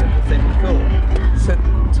not the simple thing we thought. So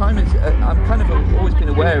time is. I'm kind of always been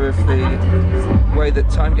aware of the way that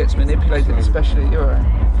time gets manipulated, especially at Euro,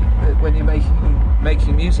 when you're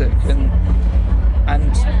making music, and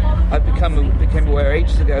I became aware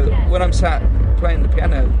ages ago that when I'm sat playing the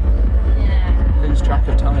piano, I lose track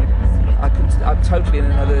of time. I'm totally in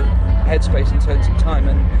another headspace in terms of time,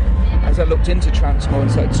 and as I looked into trance more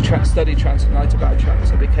and started to study trance and write about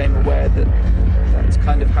trance, I became aware that that's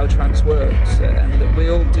kind of how trance works, and that we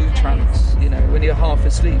all do trance. When you're half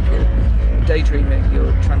asleep, you're daydreaming,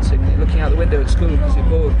 you're trancing, you're looking out the window at school because you're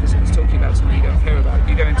bored because someone's talking about something you don't care about.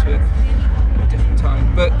 You go into a different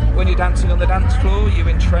time. But when you're dancing on the dance floor, you're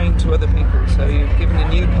entrained to other people, so you're given a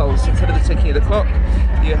new pulse. Instead of the ticking of the clock,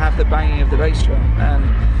 you have the banging of the bass drum,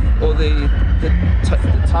 or the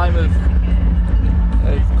time of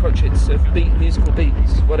crotchets, of musical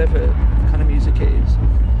beats, whatever kind of music it is.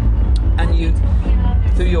 And you,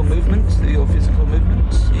 through your movements, through your physical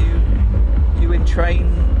movements, you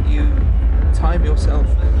entrain, you time yourself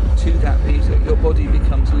to that music. Your body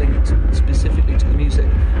becomes linked specifically to the music,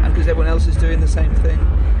 and because everyone else is doing the same thing,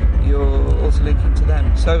 you're also linking to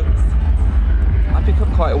them. So I've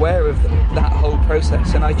become quite aware of that whole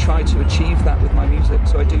process, and I try to achieve that with my music.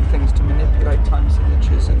 So I do things to manipulate time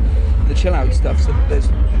signatures and the chill out stuff, so that there's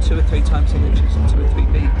 2 or 3 time signatures and 2 or 3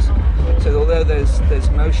 beats. So although there's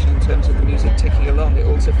motion in terms of the music ticking along, it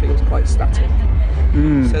also feels quite static.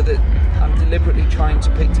 So that I'm deliberately trying to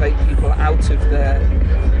take people out of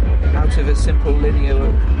a simple linear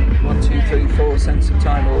 1, 2, 3, 4 sense of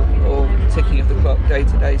time, or ticking of the clock,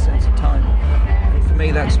 day-to-day sense of time. And for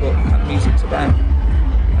me, that's what kind of music's about.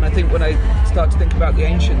 And I think when I start to think about the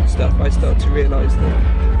ancient stuff, I start to realise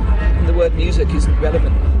that the word music isn't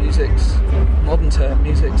relevant. Music's modern term.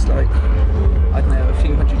 Music's like, I don't know, a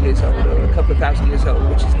few hundred years old or a couple of thousand years old,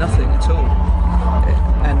 which is nothing at all.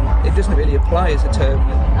 And it doesn't really apply as a term.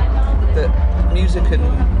 That music and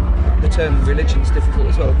the term religion is difficult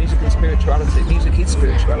as well. Music and spirituality. Music is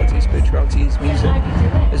spirituality. Spirituality is music.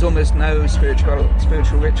 There's almost no spiritual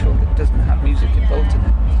ritual that doesn't have music involved in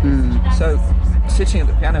it. So sitting at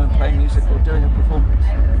the piano and playing music or doing a performance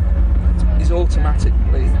is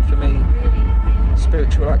automatically, for me,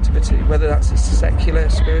 spiritual activity. Whether that's a secular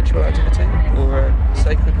spiritual activity or a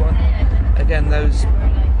sacred one, again, those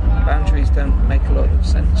boundaries don't make a lot of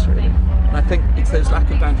sense, really. And I think it's those lack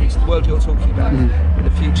of boundaries, the world you're talking about, where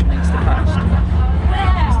the future meets the past.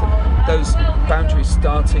 Those boundaries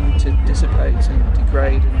starting to dissipate and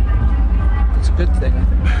degrade, and it's a good thing, I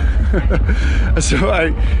think. So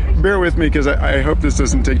bear with me, because I hope this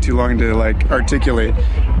doesn't take too long to articulate,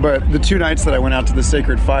 but the 2 nights that I went out to the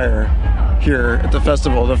Sacred Fire here at the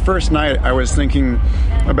festival, the first night I was thinking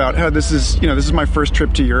about how this is my first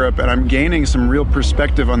trip to Europe, and I'm gaining some real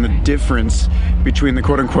perspective on the difference between the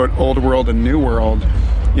quote-unquote old world and new world.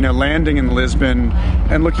 Landing in Lisbon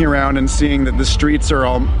and looking around and seeing that the streets are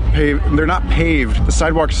all paved. They're not paved. The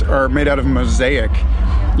sidewalks are made out of mosaic,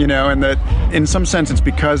 and that in some sense it's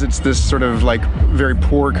because it's this sort of very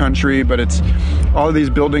poor country, but it's all of these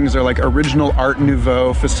buildings are original Art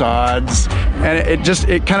Nouveau facades, and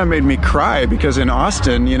it kind of made me cry, because in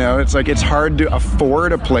Austin, it's hard to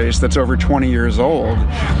afford a place that's over 20 years old.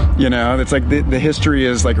 It's the history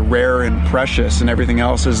is rare and precious, and everything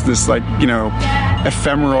else is this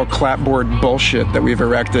ephemeral clapboard bullshit that we've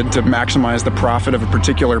erected to maximize the profit of a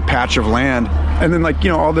particular patch of land. And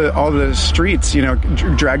then all the streets,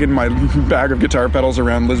 dragging my bag of guitar pedals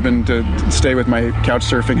around Lisbon to stay with my couch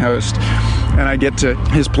surfing host, and I get to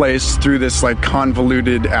his place through this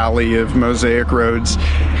convoluted alley of mosaic roads,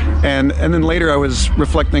 and then later I was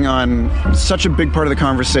reflecting on such a big part of the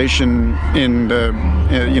conversation in the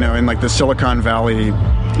in the Silicon Valley,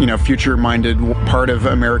 future-minded part of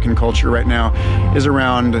American culture right now is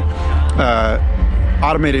around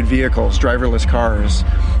automated vehicles, driverless cars.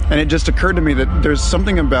 And it just occurred to me that there's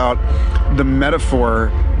something about the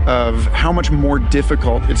metaphor of how much more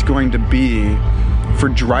difficult it's going to be for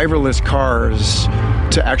driverless cars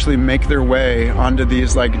to actually make their way onto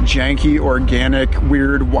these janky, organic,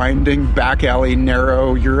 weird, winding, back alley,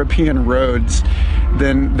 narrow European roads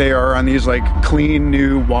than they are on these like clean,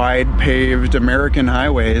 new, wide paved American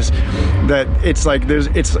highways. That it's like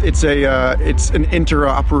it's an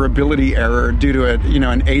interoperability error due to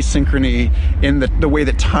an asynchrony in the way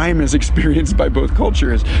that time is experienced by both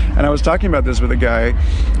cultures. And I was talking about this with a guy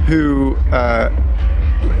who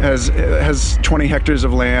has 20 hectares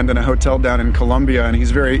of land and a hotel down in Colombia, and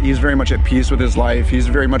he's very much at peace with his life. He's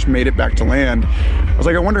very much made it back to land. I was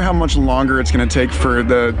like, I wonder how much longer it's going to take for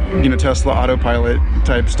the Tesla autopilot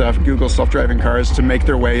type stuff, Google self-driving cars, to make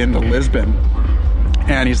their way into Lisbon.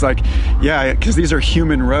 And he's like, yeah, because these are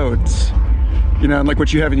human roads, and like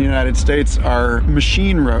what you have in the United States are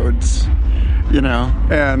machine roads,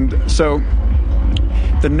 And so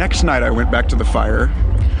the next night I went back to the fire.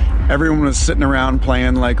 Everyone was sitting around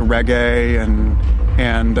playing like reggae and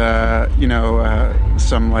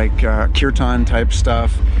some like kirtan type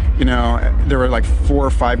stuff. There were like 4 or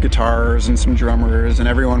 5 guitars and some drummers, and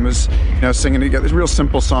everyone was singing together real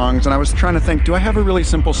simple songs. And I was trying to think, do I have a really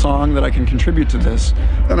simple song that I can contribute to this?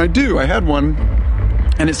 And I do. I had one.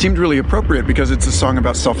 And it seemed really appropriate because it's a song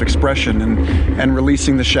about self-expression and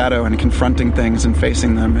releasing the shadow and confronting things and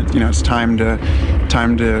facing them. It's time to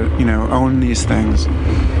own these things,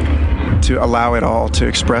 to allow it all to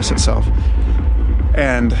express itself.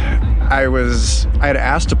 And I had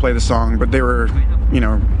asked to play the song, but there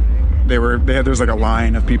was like a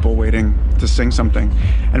line of people waiting to sing something.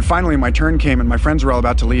 And finally my turn came and my friends were all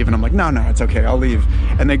about to leave, and I'm like, no, it's okay, I'll leave.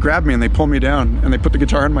 And they grabbed me and they pulled me down and they put the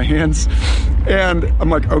guitar in my hands. And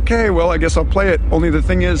I'm like, okay, well, I guess I'll play it. Only the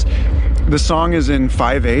thing is, the song is in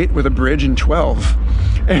 5/8 with a bridge in 12.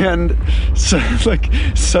 And so, like,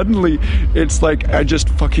 suddenly it's like I just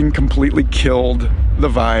fucking completely killed the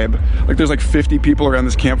vibe. Like, there's like 50 people around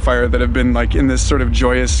this campfire that have been like in this sort of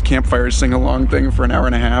joyous campfire sing-along thing for an hour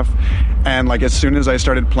and a half. And like as soon as I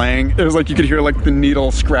started playing, it was like you could hear like the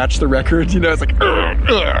needle scratch the record. It's like,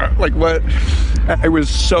 like what? It was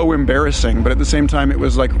so embarrassing, but at the same time, it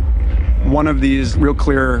was like one of these real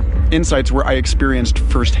clear insights where I experienced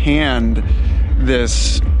firsthand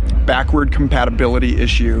this backward compatibility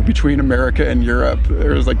issue between America and Europe.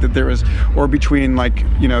 Or between like,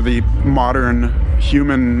 the modern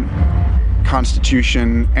human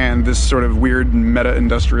constitution and this sort of weird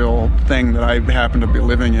meta-industrial thing that I happen to be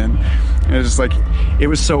living in. And it's like, it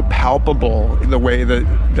was so palpable the way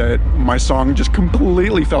that my song just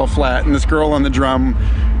completely fell flat, and this girl on the drum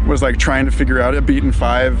was like trying to figure out a beat in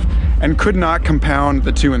 5 and could not compound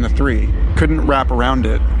the 2 and the 3, couldn't wrap around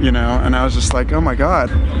it, and I was just like, oh my God,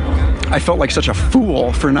 I felt like such a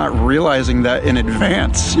fool for not realizing that in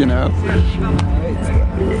advance,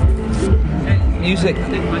 Music,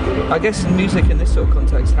 I guess music in this sort of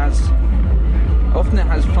context often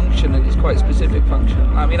has function, and it's quite a specific function.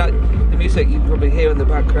 I mean, the music you probably hear in the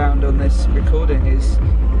background on this recording is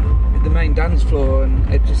the main dance floor,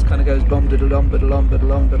 and it just kind of goes bom da-da-lom, ba-da-lom,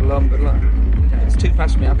 ba-da-lom, ba-da-lom, ba-da-lom. It's too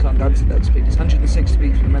fast for me, I can't dance at that speed. It's 160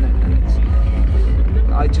 beats per minute,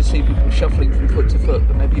 and I just see people shuffling from foot to foot,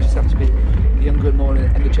 but maybe you just have to be younger and more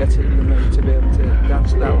energetic than me to be able to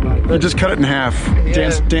dance that all night. You just cut it in half.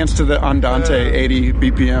 Yeah. Dance to the Andante 80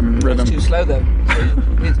 BPM rhythm. It's too slow though.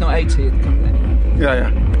 It's not 80.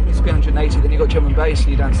 Yeah. It's 180. Then you got drum and bass, and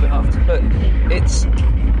you dance to half. But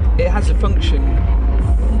it has a function,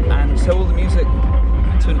 and so all the music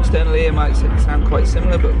to an external ear might sound quite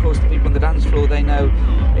similar. But of course, the people on the dance floor, they know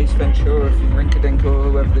Ace Ventura from Rinkadink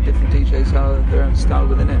or whoever the different DJs are, their own style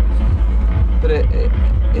within it. But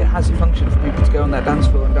it has a function for people to go on that dance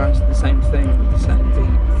floor and dance to the same thing with the same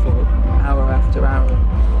beat for hour after hour.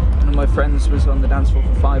 One of my friends was on the dance floor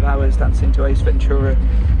for 5 hours dancing to Ace Ventura,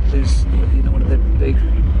 who's one of the big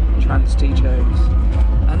trance DJs.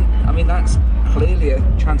 And I mean, that's clearly a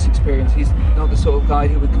trance experience. He's not the sort of guy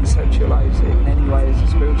who would conceptualize it in any way as a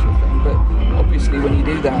spiritual thing, but obviously when you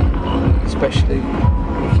do that, especially if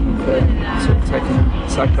you've sort of taken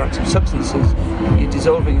psychoactive substances, you're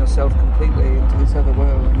dissolving yourself completely into this other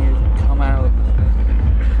world, and you come out,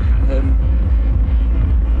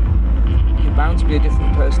 you're bound to be a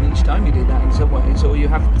different person each time you do that in some ways, or you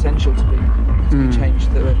have the potential to be changed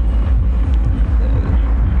through it.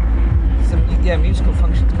 Musical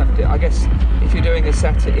functions kind of do. I guess if you're doing a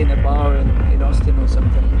set in a bar in Austin or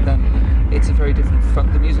something, then it's a very different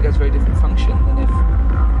the music has a very different function than if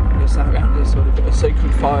you're sat around a sort of a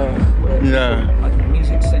sacred fire where people, like,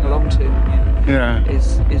 music to sing along to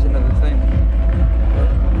is another thing. But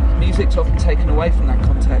music's often taken away from that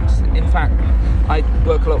context. In fact, I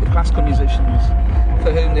work a lot with classical musicians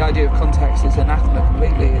for whom the idea of context is anathema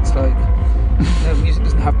completely. It's like, No, music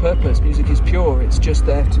doesn't have purpose. Music is pure. It's just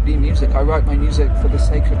there to be music. I write my music for the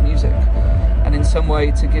sake of music. And in some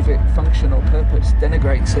way, to give it function or purpose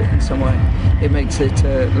denigrates it in some way. It makes it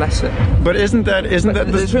lesser. But isn't that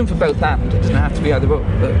there's room for both and. It doesn't have to be either or.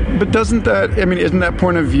 But doesn't that, I mean, isn't that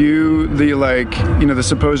point of view the, like, you know, the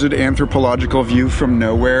supposed anthropological view from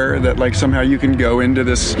nowhere, that like somehow you can go into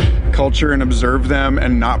this culture and observe them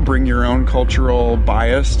and not bring your own cultural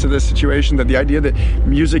bias to this situation? That the idea that the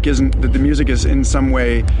music is in some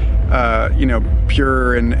way you know,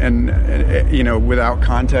 pure and you know, without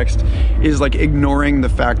context, is like ignoring the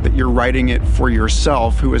fact that you're writing it for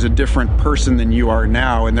yourself, who is a different person than you are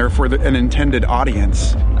now, and therefore an intended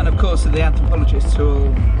audience. And of course, the anthropologists are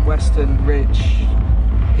all Western, rich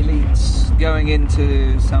elites going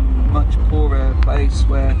into some much poorer place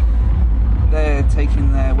where they're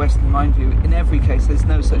taking their Western mind view. In every case, there's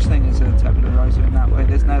no such thing as a tabula rasa in that way.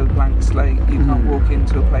 There's no blank slate. You can't walk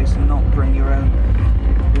into a place and not bring your own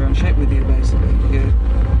shit with you, basically.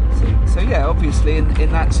 So yeah, obviously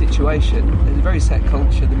in that situation, there's a very set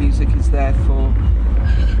culture. The music is there for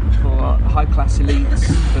high-class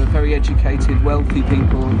elites, for very educated, wealthy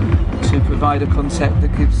people, to provide a concept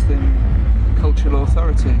that gives them cultural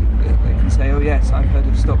authority. They can say, oh yes, I've heard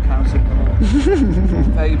of Stockhausen or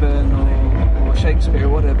Webern or Shakespeare or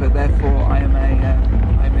whatever, therefore I'm a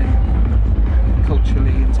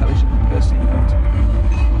culturally intelligent person and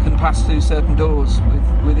can pass through certain doors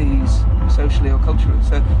with ease, socially or culturally.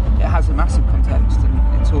 So it has a massive context,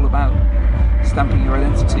 and it's all about stamping your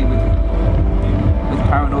identity with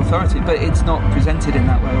power and authority, but it's not presented in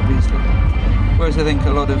that way, obviously. Whereas I think a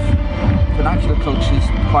lot of vernacular cultures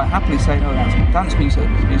quite happily say, no, that's dance music,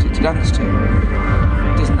 it's music to dance to.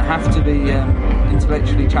 It doesn't have to be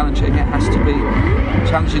intellectually challenging, it has to be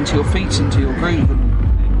challenging to your feet and to your groove and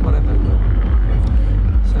whatever.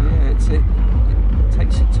 So yeah, it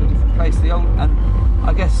takes it to a different place. And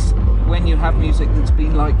I guess when you have music that's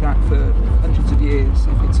been like that for hundreds of years,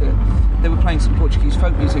 they were playing some Portuguese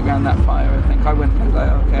folk music around that fire, I think. I went and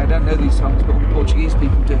like, okay, I don't know these songs, but all the Portuguese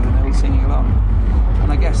people do, and they were singing along.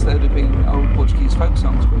 And I guess there would have been old Portuguese folk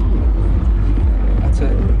songs, but that's a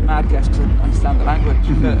mad guess because I don't understand the language.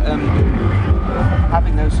 But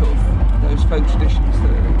having those folk traditions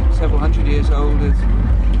that are several hundred years old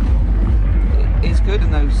is good,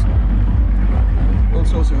 and those all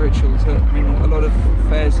sorts of rituals. I mean, a lot of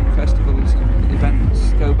fairs and festivals and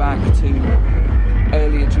events go back to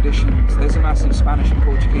earlier traditions. There's a massive Spanish and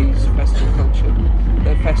Portuguese festival culture.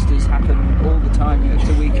 Their festas happen all the time. It's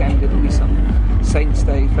the weekend, it'll be some Saints'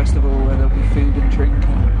 Day festival where there'll be food and drink.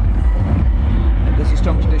 And there's a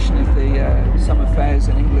strong tradition of the summer fairs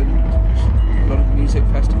in England. A lot of the music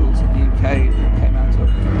festivals in the UK came out of.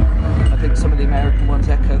 I think some of the American ones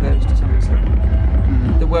echo those to some extent.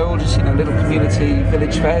 That were all just, little community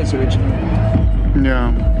village fairs originally.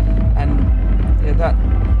 Yeah. And yeah, that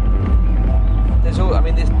there's all. I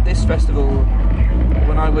mean, this festival.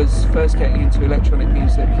 When I was first getting into electronic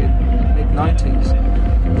music in the mid-90s,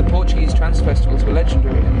 the Portuguese trance festivals were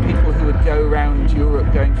legendary, and people who would go around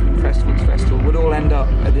Europe going from festival to festival would all end up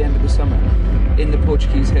at the end of the summer in the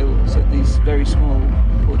Portuguese hills at these very small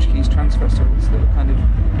Portuguese trance festivals that were kind of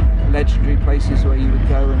legendary places where you would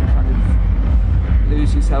go and kind of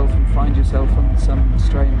lose yourself and find yourself on some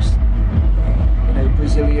strange,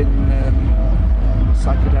 Brazilian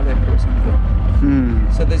psychedelic or something.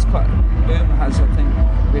 So there's Boom has, I think,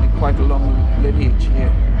 really quite a long lineage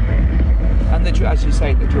here, and as you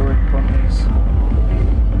say, they're drawing upon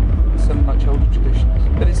some much older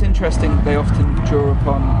traditions. But it's interesting that they often draw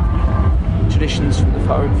upon traditions from the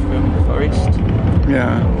Far East,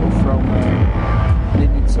 yeah, or from the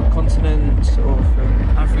Indian subcontinent, or from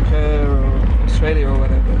Africa, or Australia, or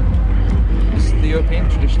whatever. It's the European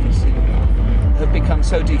traditions have become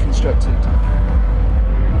so deconstructed.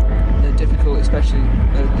 They're difficult,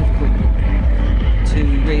 to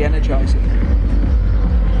re-energize it.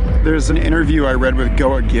 There's an interview I read with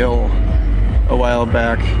Goa Gill a while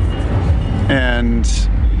back, and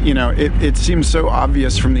it seems so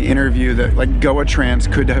obvious from the interview that like Goa trance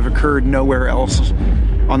could have occurred nowhere else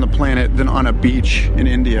on the planet than on a beach in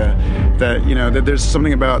India. That that there's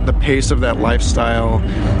something about the pace of that lifestyle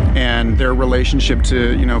and their relationship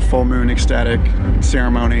to full moon ecstatic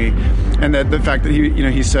ceremony, and that the fact that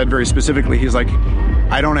he said very specifically, he's like,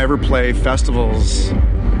 I don't ever play festivals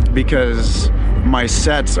because my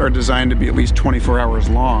sets are designed to be at least 24 hours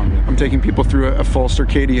long. I'm taking people through a full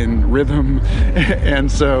circadian rhythm,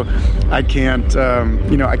 and so I can't,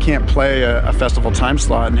 I can't play a festival time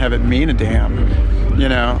slot and have it mean a damn. you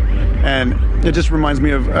know. And it just reminds me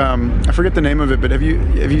of I forget the name of it, but have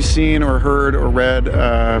you seen or heard or read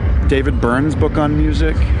David Byrne's book on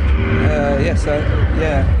music? Yes,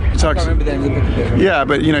 yeah. I can't remember the name of the book a bit. Yeah,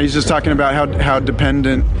 but you know, he's just talking about how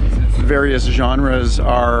dependent various genres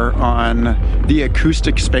are on the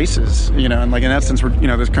acoustic spaces, you know, and like in that sense, we're, you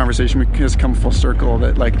know, this conversation has come full circle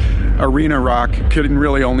that like arena rock couldn't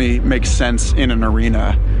really only make sense in an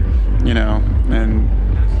arena, you know, and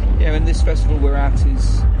yeah, and this festival we're at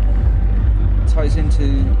ties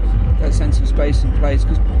into that sense of space and place,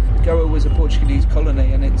 because Goa was a Portuguese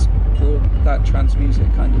colony and it's brought that trance music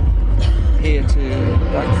kind of here to,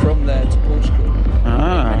 like, from there to Portugal in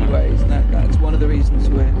many ways, and that's one of the reasons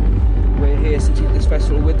we're here sitting at this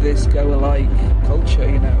festival with this Goa-like culture,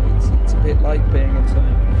 you know. It's a bit like being in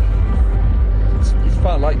it's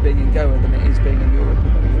far like being in Goa than it is being in Europe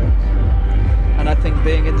in many ways. And I think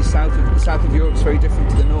being in the south of Europe is very different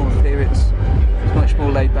to the north. Here it's much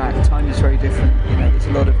more laid back. Time is very different. You know, there's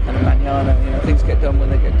a lot of kind of manana. You know, things get done when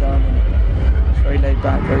they get done. And it's very laid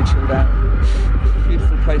back, very chilled out.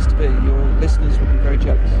 Beautiful place to be. Your listeners will be very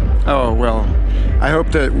jealous. Oh well, I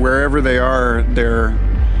hope that wherever they are, they're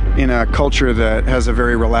in a culture that has a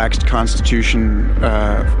very relaxed constitution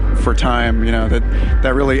for time. You know,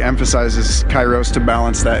 that really emphasizes Kairos to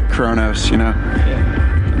balance that Chronos. You know. Yeah.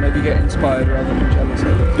 Maybe get inspired rather than jealous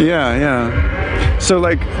of it. Yeah. So,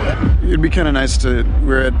 like, it'd be kind of nice to...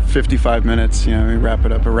 We're at 55 minutes, you know, we wrap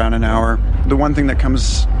it up around an hour. The one thing that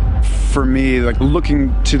comes for me, like,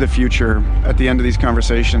 looking to the future at the end of these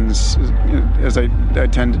conversations, as I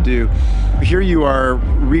tend to do, here you are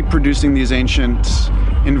reproducing these ancient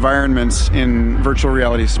environments in virtual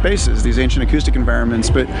reality spaces, these ancient acoustic environments,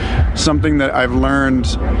 but something that I've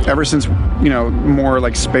learned ever since, you know, more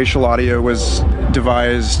like spatial audio was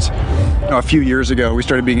devised a few years ago, we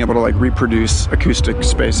started being able to like reproduce acoustic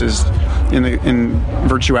spaces in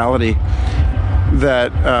virtuality,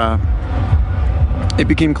 that it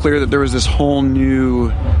became clear that there was this whole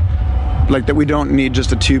new, like, that we don't need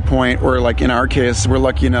just a 2-point, or like in our case, we're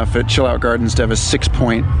lucky enough at Chill Out Gardens to have a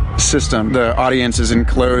 6-point system. The audience is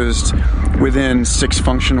enclosed within 6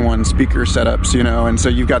 Function 1 speaker setups, you know, and so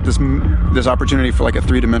you've got this opportunity for like a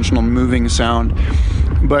 3-dimensional moving sound.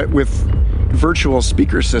 But with virtual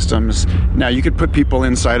speaker systems, now you could put people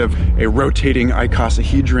inside of a rotating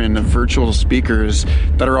icosahedron of virtual speakers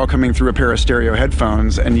that are all coming through a pair of stereo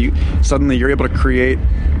headphones, and you're able to create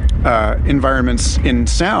environments in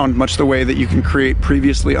sound much the way that you can create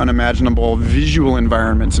previously unimaginable visual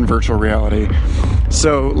environments in virtual reality.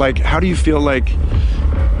 So, like, how do you feel that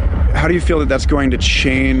that's going to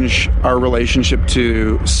change our relationship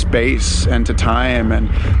to space and to time, and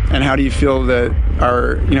how do you feel that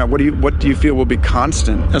what do you feel will be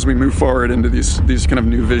constant as we move forward into these kind of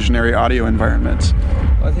new visionary audio environments?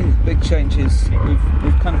 Well, I think the big change is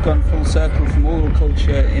we've kind of gone full circle from oral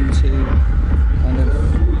culture into kind of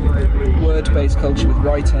word-based culture with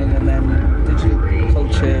writing, and then digital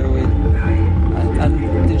culture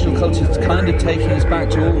and digital culture is kind of taking us back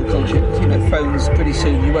to oral culture. You know, phones, pretty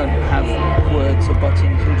soon you won't have words or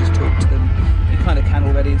buttons, you'll just talk to them. You kind of can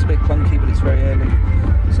already, it's a bit clunky, but it's very early.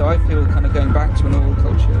 So I feel kind of going back to an oral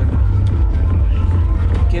culture and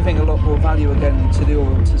giving a lot more value again to the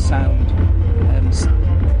oral, to sound.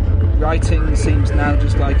 Writing seems now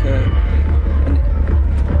just like an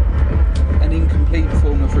incomplete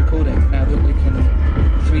form of recording, now that we can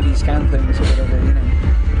 3D scan things or whatever, you know.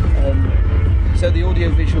 So the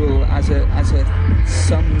audiovisual as a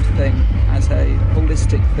summed thing, as a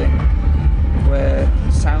holistic thing, where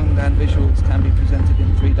sound and visuals can be presented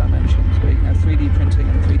in 3 dimensions, where you can have 3D printing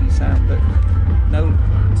and 3D sound, but no,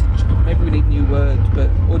 maybe we need new words, but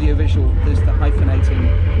audiovisual, there's the hyphenating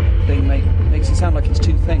thing makes it sound like it's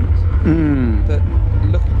 2 things. But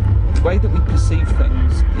look, the way that we perceive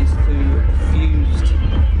things is through a fused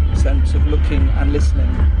sense of looking and listening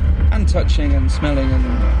and touching and smelling and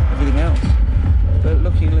everything else. But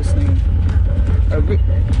looking and listening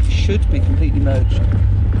should be completely merged,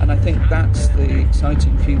 and I think that's the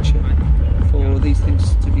exciting future, for these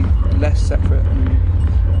things to be less separate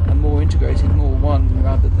and more integrated, more one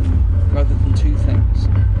rather than 2 things.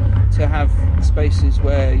 To have spaces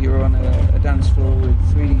where you're on a dance floor with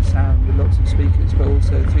 3D sound with lots of speakers, but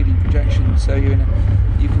also 3D projections, so you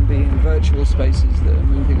can be in virtual spaces that are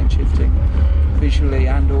moving and shifting visually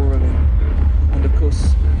and orally. And of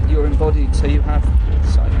course, you're embodied, so you have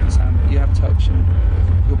sight and sound, you have touch, and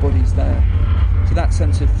your body's there. So that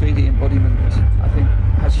sense of 3D embodiment, I think,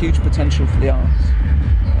 has huge potential for the arts,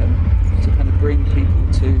 to kind of bring people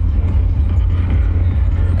to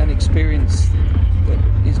an experience that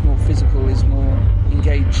is more physical, is more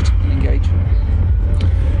engaged and engaging.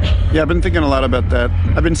 Yeah, I've been thinking a lot about that.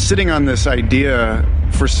 I've been sitting on this idea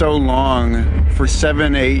for so long, for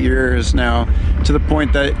 7-8 years now, to the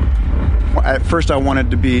point that at first I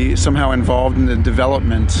wanted to be somehow involved in the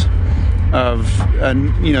development of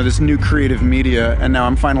this new creative media, and now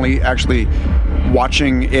I'm finally actually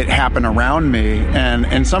watching it happen around me. And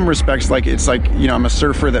in some respects, it's like I'm a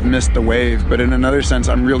surfer that missed the wave, but in another sense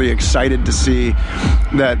I'm really excited to see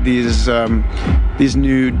that these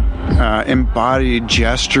new embodied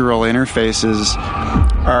gestural interfaces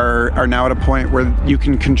are now at a point where you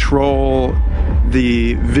can control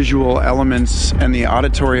the visual elements and the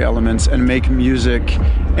auditory elements and make music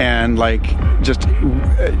and just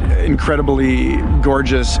incredibly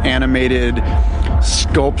gorgeous animated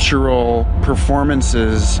sculptural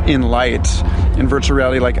performances in light in virtual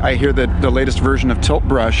reality. I hear that the latest version of Tilt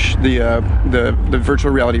Brush, the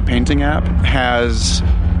virtual reality painting app, has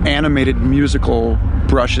animated musical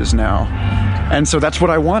brushes now. And so that's what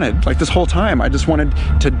I wanted. This whole time, I just wanted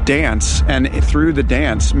to dance, and through the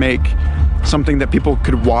dance, make something that people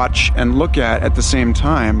could watch and look at the same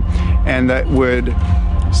time, and that would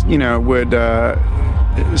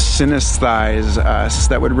synesthetize us,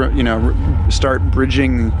 that would start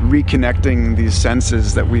reconnecting these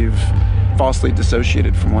senses that we've falsely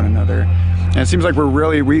dissociated from one another. And it seems like we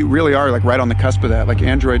really are right on the cusp of that.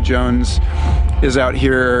 Android Jones is out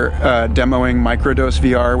here demoing Microdose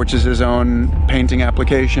VR, which is his own painting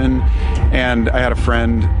application. And I had a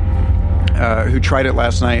friend who tried it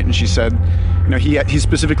last night, and she said, he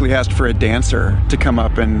specifically asked for a dancer to come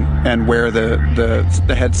up and wear the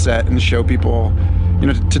headset and show people,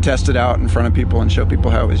 to test it out in front of people and show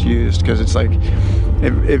people how it was used, because it's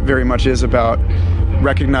it very much is about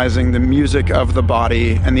recognizing the music of the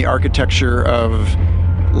body and the architecture of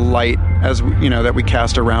light as that we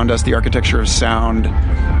cast around us, the architecture of sound,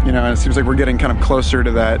 and it seems like we're getting kind of closer to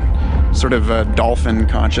that sort of dolphin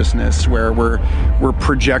consciousness where we're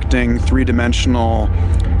projecting three-dimensional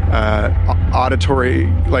auditory,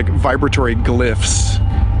 vibratory glyphs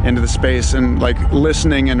into the space, and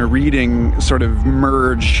listening and reading sort of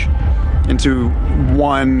merge into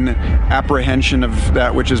one apprehension of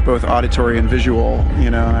that which is both auditory and visual,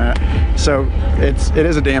 So it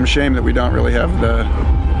is a damn shame that we don't really have the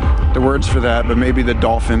words for that, but maybe the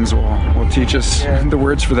dolphins will teach us the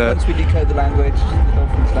words for that. Once we decode the language, the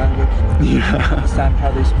dolphins' language, understand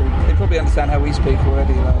how they speak. They probably understand how we speak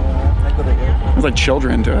already. They got it here. It's like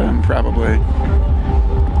children to them, probably.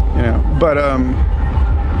 But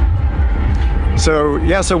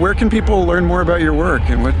So where can people learn more about your work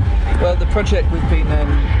and what? Well, the project we've been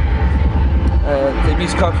the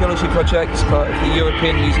Music Archaeology Project is part of the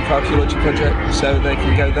European Music Archaeology Project, so they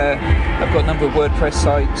can go there. I've got a number of WordPress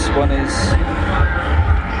sites. One is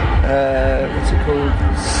what's it called?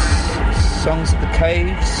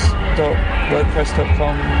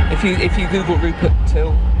 songsofthecaves.wordpress.com. If you Google Rupert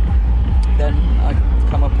Till, then I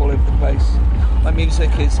come up all over the place. My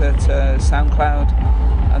music is at SoundCloud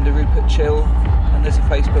under Rupert Chill, and there's a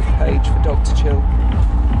Facebook page for Dr. Chill.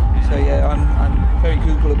 So I'm very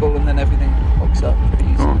Googleable, and then everything pops up pretty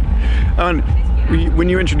easily. When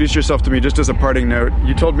you introduced yourself to me, just as a parting note,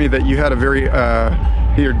 you told me that you had a very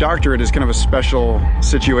your doctorate is kind of a special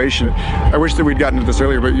situation. I wish that we'd gotten to this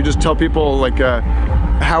earlier, but you just tell people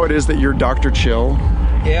how it is that you're Dr. Chill.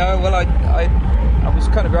 Yeah, well, I was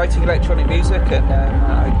kind of writing electronic music, and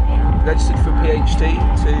I registered for a PhD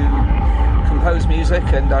to compose music,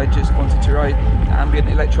 and I just wanted to write ambient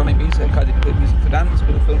electronic music. I did a bit of music for dance, a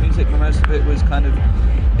bit of film music, but most of it was kind of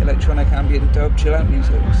electronic ambient dub chill out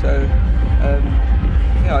music. So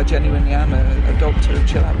I genuinely am a doctor of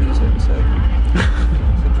chill out music. So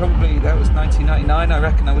probably that was 1999. I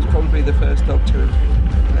reckon I was probably the first doctor of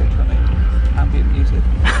electronic ambient music.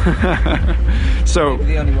 So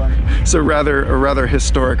maybe the only one. So a rather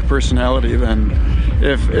historic personality then.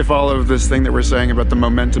 If all of this thing that we're saying about the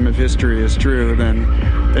momentum of history is true, then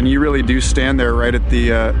you really do stand there right at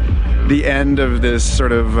the end of this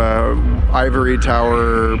sort of ivory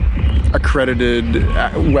tower accredited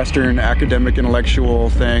Western academic intellectual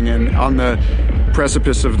thing, and on the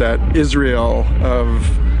precipice of that Israel of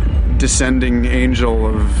descending angel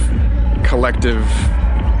of collective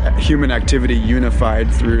human activity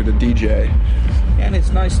unified through the DJ. Yeah, and it's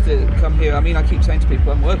nice to come here. I mean, I keep saying to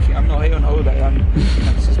people, I'm working. I'm not here on holiday.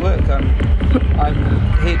 This is work. I'm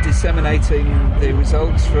here disseminating the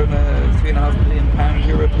results from a £3.5 million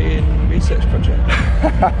European research project.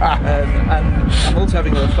 And I'm also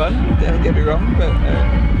having a lot of fun, don't get me wrong, but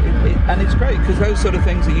and it's great because those sort of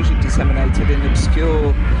things are usually disseminated in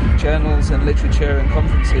obscure journals and literature and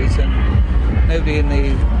conferences, and nobody in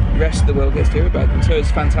the rest of the world gets to hear about them. So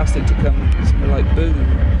it's fantastic to come somewhere like Boom,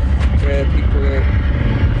 where people are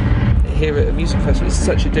here at a music festival. It's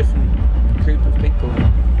such a different group of people,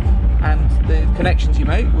 and the connections you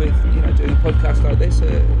make with doing a podcast like this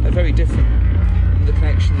are very different than the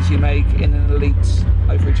connections you make in an elite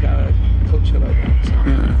overage hour culture like that. So,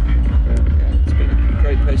 it's been a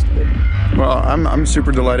great place to be. Well, I'm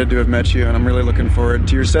super delighted to have met you, and I'm really looking forward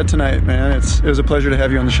to your set tonight, man. It was a pleasure to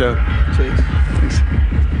have you on the show. Cheers. Thanks.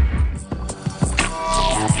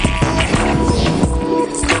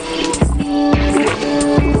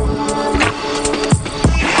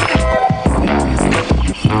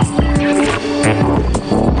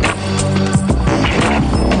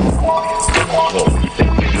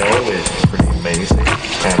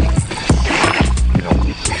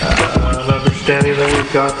 Understanding that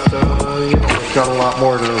we've got a lot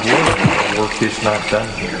more to learn. The work is not done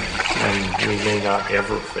here, and we may not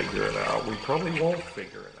ever figure it out. We probably won't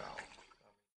figure it out.